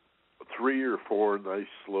 3 or 4 nice,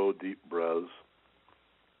 slow, deep breaths,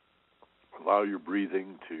 allow your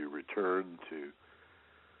breathing to return to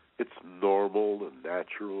its normal and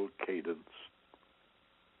natural cadence.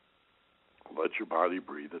 Let your body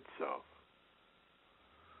breathe itself.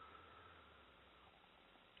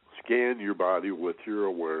 Scan your body with your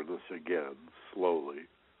awareness again, slowly,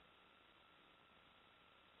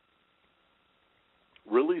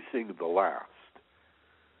 releasing the last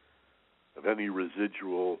of any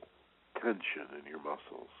residual tension in your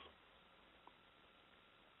muscles.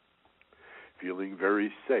 Feeling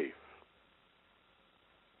very safe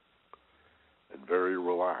and very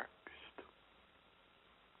relaxed.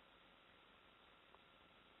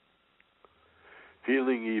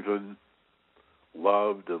 Feeling even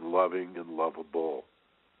loved and loving and lovable.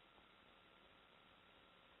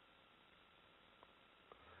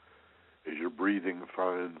 As your breathing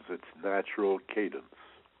finds its natural cadence.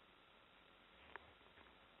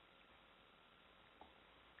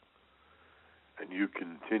 And you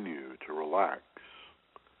continue to relax,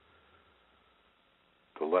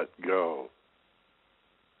 to let go,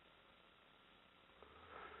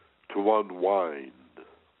 to unwind,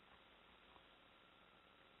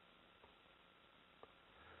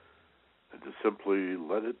 and to simply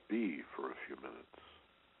let it be for a few minutes.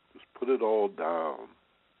 Just put it all down.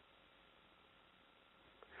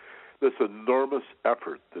 This enormous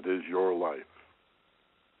effort that is your life,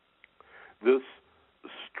 this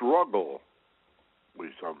struggle, we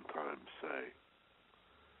sometimes say,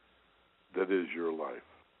 that is your life.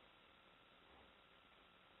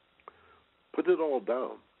 Put it all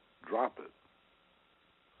down. Drop it.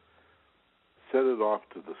 Set it off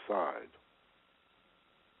to the side.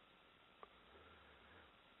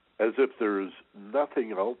 As if there's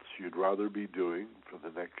nothing else you'd rather be doing for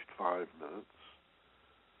the next 5 minutes.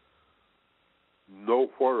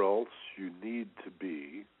 Nowhere else you need to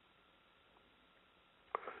be.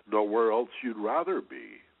 Nowhere else you'd rather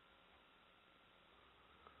be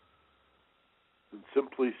than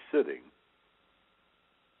simply sitting,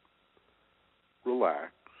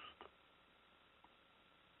 relaxed,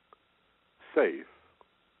 safe,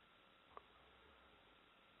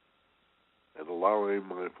 and allowing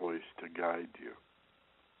my voice to guide you.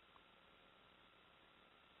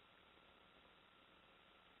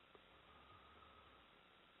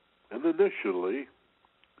 And initially,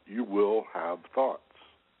 you will have thoughts.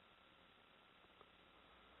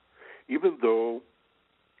 Even though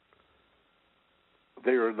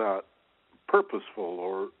they are not purposeful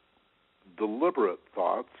or deliberate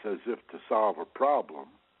thoughts as if to solve a problem,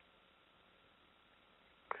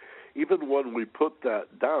 even when we put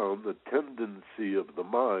that down, the tendency of the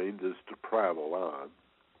mind is to prattle on,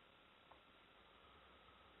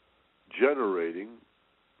 generating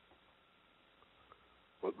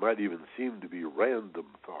what might even seem to be random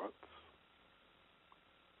thoughts.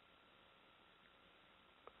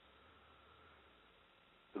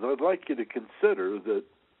 And I'd like you to consider that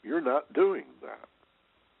you're not doing that.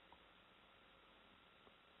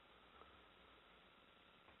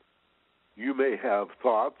 You may have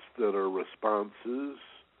thoughts that are responses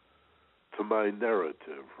to my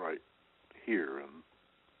narrative right here and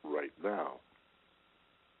right now.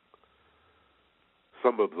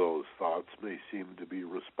 Some of those thoughts may seem to be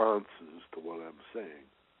responses to what I'm saying.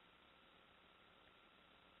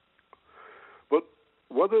 But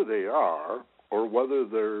whether they are, or whether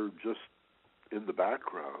they're just in the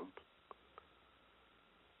background,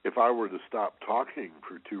 if I were to stop talking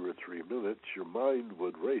for 2 or 3 minutes, your mind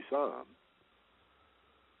would race on.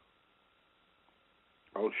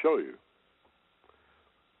 I'll show you.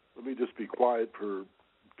 Let me just be quiet for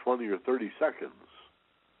 20 or 30 seconds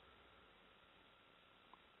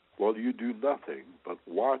while you do nothing but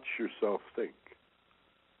watch yourself think.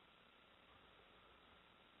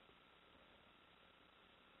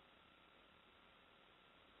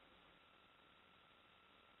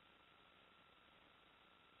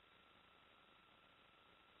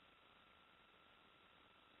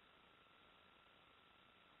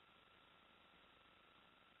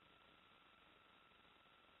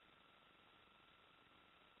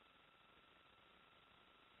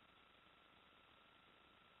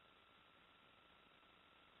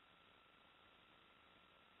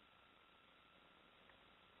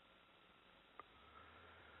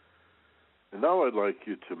 And now I'd like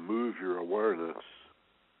you to move your awareness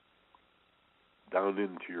down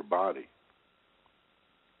into your body.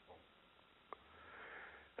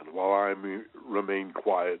 And while I remain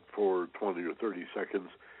quiet for 20 or 30 seconds,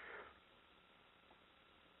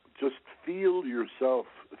 just feel yourself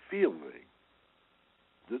feeling.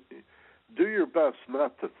 Do your best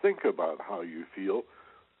not to think about how you feel,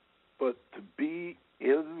 but to be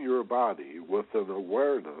in your body with an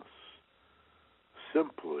awareness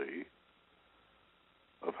simply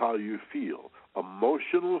of how you feel,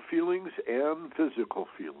 emotional feelings and physical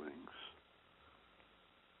feelings.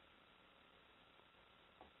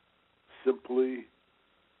 Simply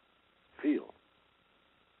feel.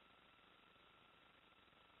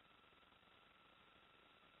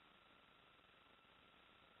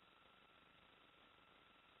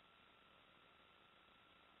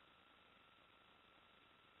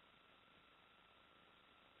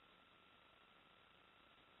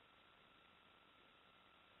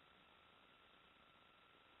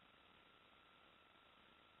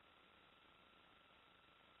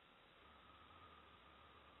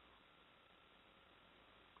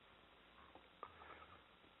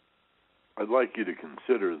 I'd like you to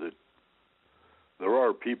consider that there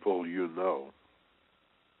are people you know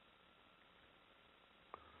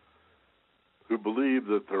who believe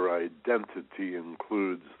that their identity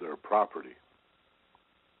includes their property,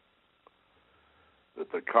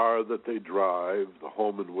 that the car that they drive, the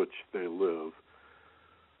home in which they live,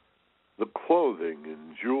 the clothing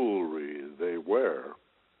and jewelry they wear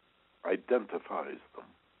identifies them.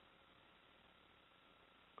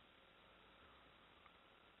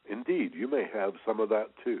 Indeed, you may have some of that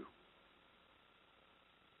too.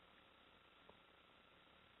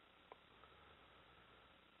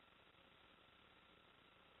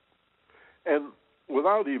 And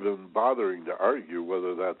without even bothering to argue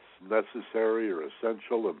whether that's necessary or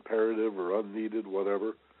essential, imperative or unneeded,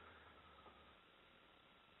 whatever,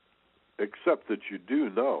 except that you do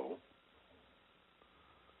know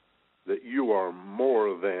that you are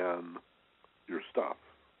more than your stuff.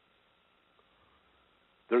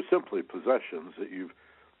 They're simply possessions that you've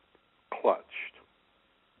clutched,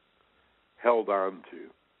 held on to,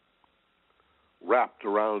 wrapped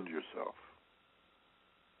around yourself.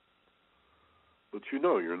 But you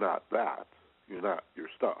know you're not that. You're not your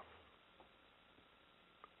stuff.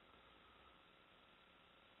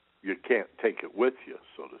 You can't take it with you,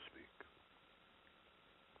 so to speak.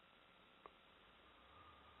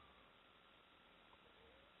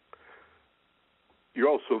 You're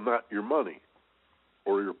also not your money,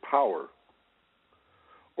 or your power,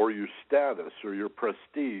 or your status, or your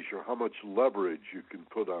prestige, or how much leverage you can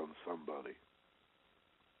put on somebody.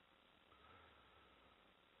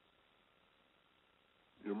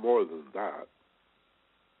 You're more than that.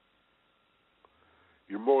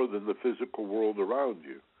 You're more than the physical world around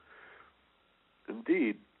you.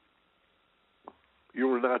 Indeed,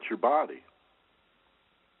 you are not your body.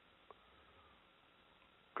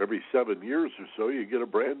 Every 7 years or so, you get a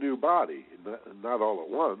brand new body. Not all at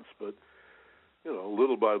once, but,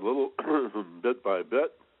 little by little, bit by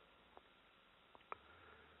bit.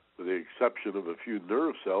 With the exception of a few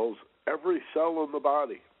nerve cells, every cell in the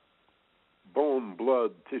body, bone,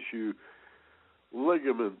 blood, tissue,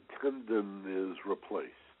 ligament, tendon is replaced.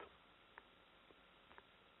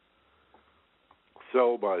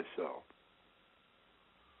 Cell by cell.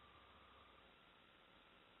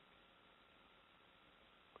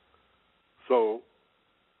 So,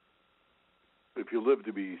 if you live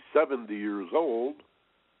to be 70 years old,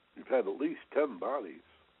 you've had at least 10 bodies,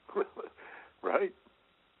 right?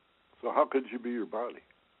 So how could you be your body?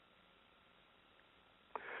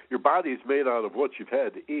 Your body's made out of what you've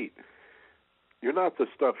had to eat. You're not the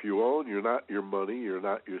stuff you own. You're not your money. You're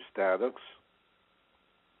not your status.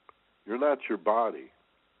 You're not your body.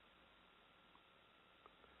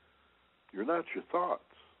 You're not your thoughts.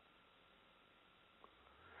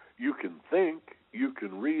 You can think. You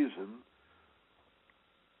can reason.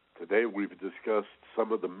 Today we've discussed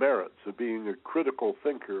some of the merits of being a critical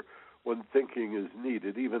thinker when thinking is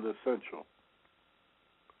needed, even essential,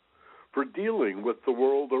 for dealing with the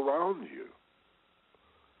world around you,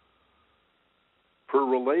 for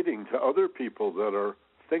relating to other people that are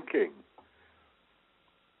thinking,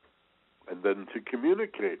 and then to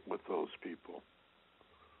communicate with those people.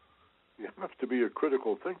 You have to be a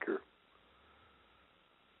critical thinker.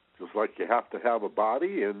 Just like you have to have a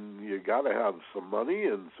body, and you got to have some money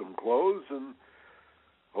and some clothes and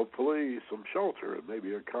hopefully some shelter and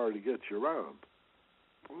maybe a car to get you around.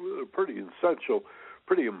 They're pretty essential,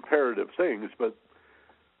 pretty imperative things, but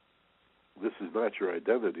this is not your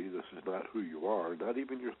identity. This is not who you are, not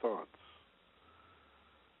even your thoughts.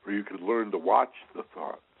 where you could learn to watch the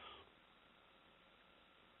thoughts.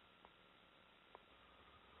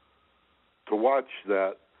 To watch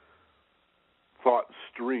that thought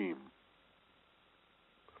stream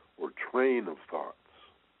or train of thoughts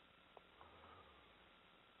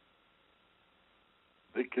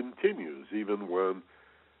that continues even when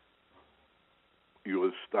you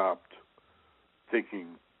have stopped thinking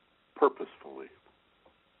purposefully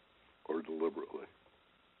or deliberately.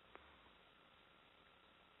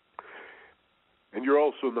 And you're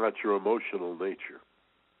also not your emotional nature.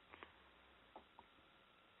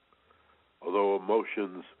 Although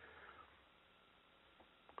emotions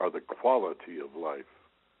are the quality of life,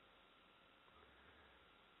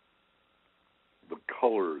 the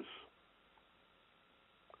colors,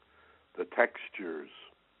 the textures,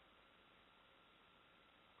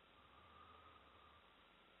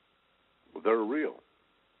 they're real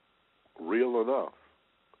enough,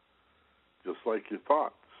 just like your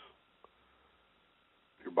thoughts.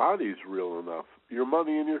 Your body's real enough. Your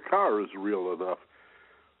money in your car is real enough.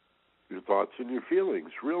 Your thoughts and your feelings,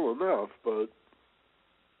 real enough, but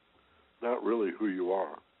not really who you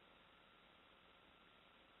are.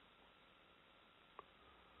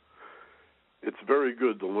 It's very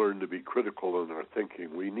good to learn to be critical in our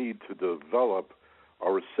thinking. We need to develop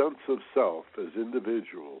our sense of self as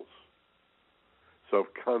individuals,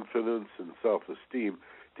 self-confidence and self-esteem,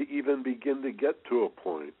 to even begin to get to a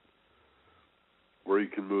point where you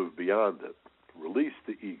can move beyond it, release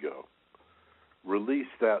the ego, release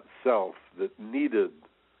that self that needed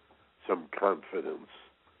some confidence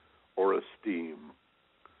or esteem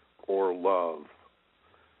or love,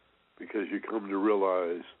 because you come to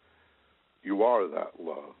realize you are that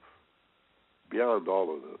love beyond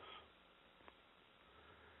all of this.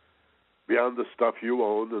 Beyond the stuff you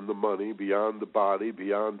own and the money, beyond the body,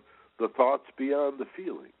 beyond the thoughts, beyond the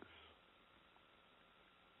feelings.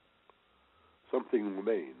 Something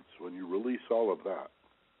remains when you release all of that.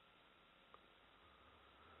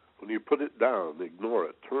 When you put it down, ignore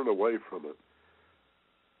it, turn away from it,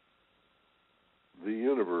 the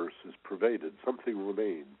universe is pervaded. Something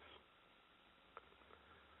remains.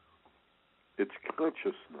 It's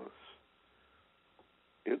consciousness.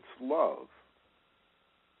 It's love.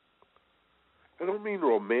 I don't mean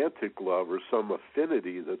romantic love or some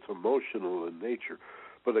affinity that's emotional in nature,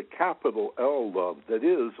 but a capital L love that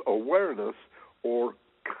is awareness or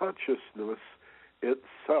consciousness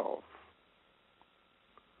itself.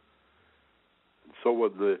 And so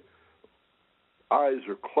when the eyes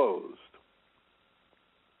are closed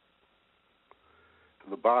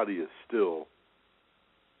and the body is still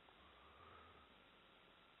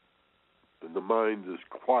and the mind is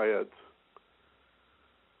quiet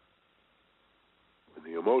and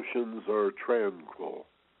the emotions are tranquil,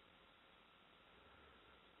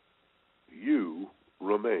 you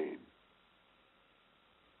remain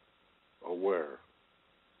aware,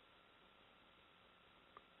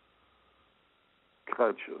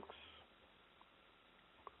 conscious,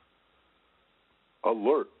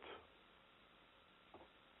 alert,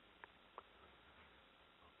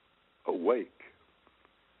 awake,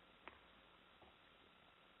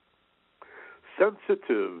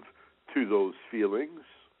 sensitive to those feelings,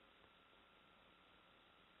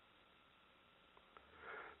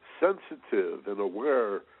 sensitive and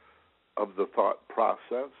aware of the thought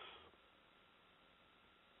process,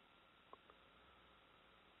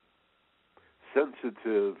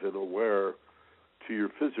 sensitive and aware to your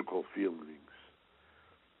physical feelings,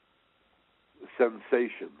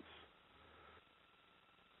 sensations,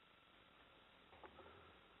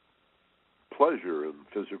 pleasure and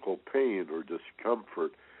physical pain or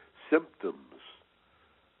discomfort, symptoms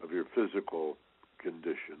of your physical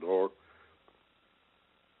condition, or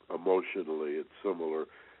emotionally it's similar,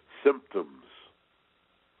 symptoms,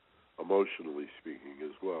 emotionally speaking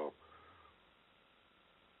as well,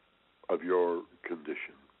 of your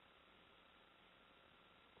condition.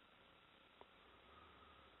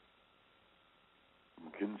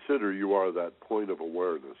 Consider you are that point of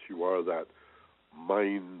awareness. You are that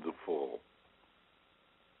mindful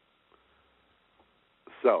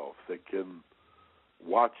self that can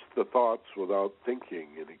watch the thoughts without thinking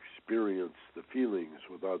and experience the feelings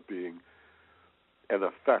without being an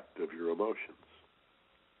effect of your emotions.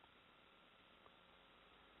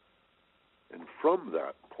 And from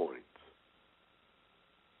that point,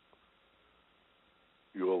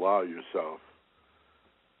 you allow yourself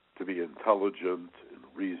to be intelligent and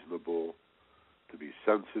reasonable, to be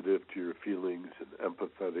sensitive to your feelings and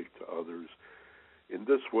empathetic to others. In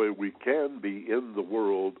this way, we can be in the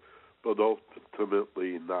world, but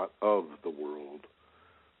ultimately not of the world.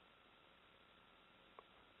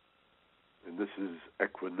 And this is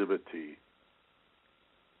equanimity.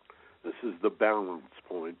 This is the balance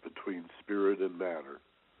point between spirit and matter.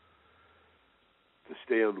 To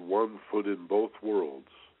stand one foot in both worlds,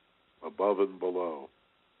 above and below.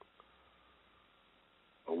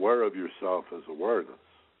 Aware of yourself as awareness.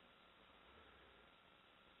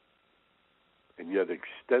 And yet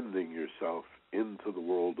extending yourself into the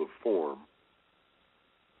world of form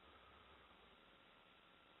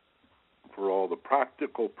for all the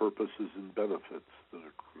practical purposes and benefits that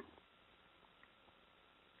accrue.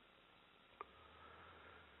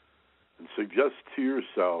 And suggest to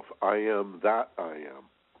yourself, I am that I am.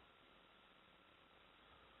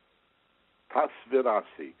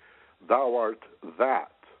 Tasvirasi, thou art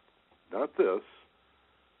that. Not this,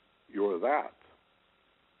 you're that.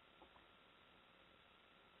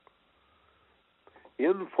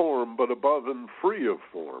 In form, but above and free of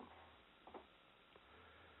form.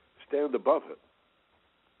 Stand above it.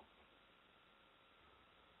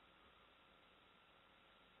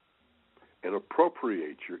 And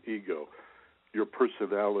appropriate your ego, your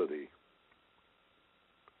personality,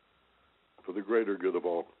 for the greater good of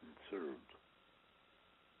all concerned.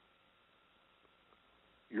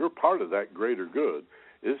 You're part of that greater good.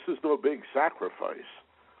 This is no big sacrifice.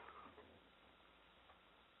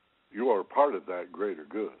 You are part of that greater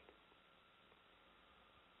good.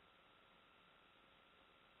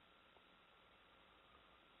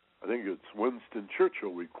 I think it's Winston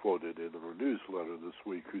Churchill we quoted in our newsletter this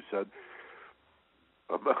week, who said,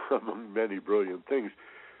 among many brilliant things,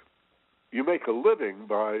 you make a living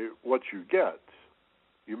by what you get.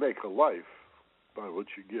 You make a life by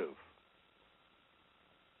what you give.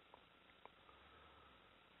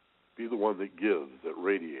 Be the one that gives, that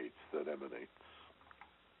radiates, that emanates.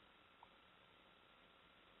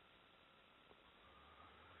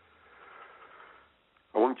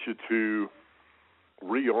 I want you to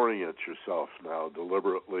reorient yourself now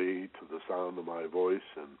deliberately to the sound of my voice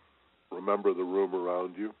and remember the room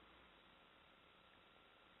around you.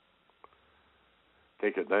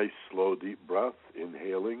 Take a nice, slow, deep breath,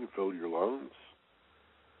 inhaling, fill your lungs.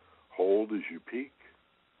 Hold as you peak.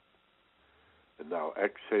 And now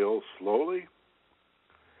exhale slowly.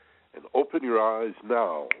 And open your eyes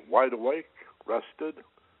now, wide awake, rested,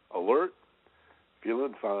 alert,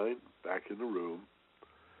 feeling fine, back in the room,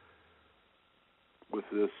 with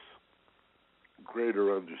this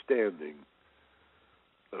greater understanding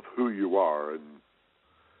of who you are and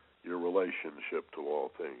your relationship to all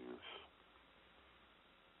things.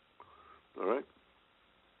 All right?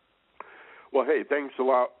 Well, hey, thanks a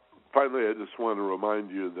lot. Finally, I just want to remind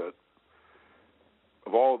you that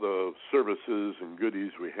of all the services and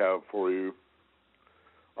goodies we have for you,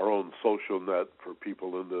 our own social net for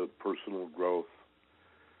people into personal growth,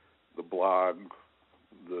 the blog,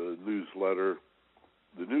 the newsletter.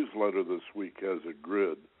 The newsletter this week has a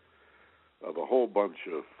grid of a whole bunch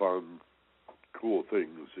of fun, cool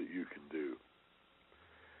things that you can do.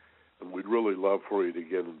 And we'd really love for you to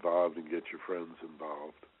get involved and get your friends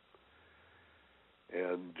involved.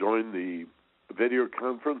 And join the video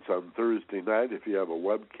conference on Thursday night if you have a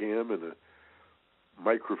webcam and a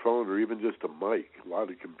microphone or even just a mic. A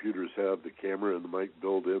lot of computers have the camera and the mic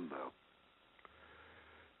built in now.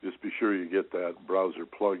 Just be sure you get that browser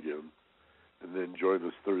plug-in. And then join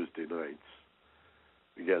us Thursday nights.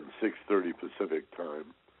 Again, 6:30 Pacific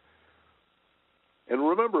time. And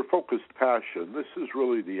remember, focused passion. This is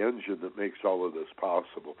really the engine that makes all of this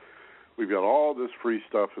possible. We've got all this free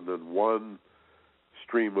stuff and then one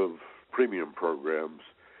stream of premium programs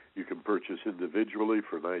you can purchase individually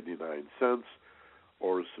for 99 cents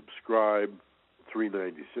or subscribe,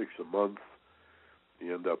 $3.96 a month.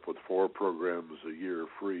 You end up with 4 programs a year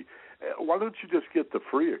free. Why don't you just get the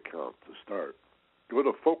free account to start? Go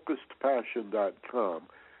to focusedpassion.com.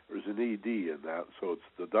 There's an ED in that, so it's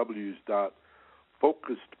the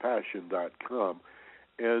w's.focusedpassion.com,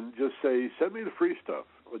 and just say, send me the free stuff,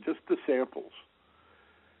 or just the samples.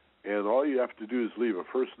 And all you have to do is leave a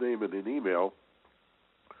first name and an email,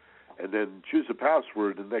 and then choose a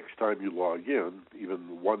password the next time you log in,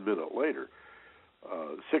 even 1 minute later.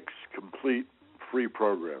 6 complete free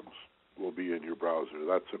programs will be in your browser.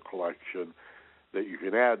 That's a collection that you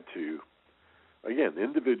can add to, again,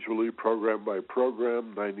 individually, program by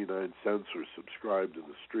program, 99 cents, or subscribe to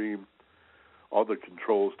the stream. All the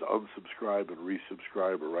controls to unsubscribe and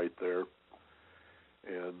resubscribe are right there.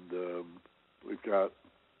 And we've got,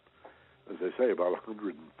 as I say, about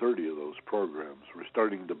 130 of those programs. We're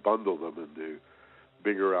starting to bundle them into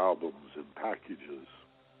bigger albums and packages.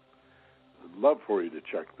 I'd love for you to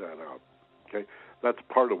check that out. Okay, that's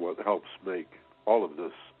part of what helps make all of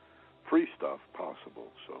this free stuff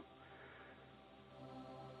possible. So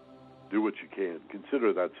do what you can.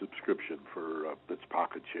 Consider that subscription for it's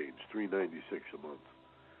pocket change, $3.96 a month.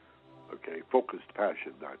 Okay,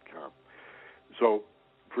 focusedpassion.com. So,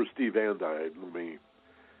 for Steve Andine, let me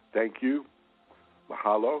thank you,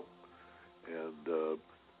 mahalo, and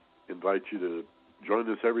invite you to join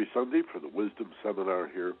us every Sunday for the Wisdom Seminar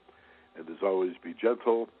here. And as always, be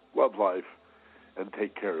gentle, love life, and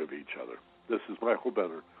take care of each other. This is Michael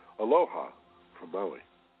Benner. Aloha from Maui.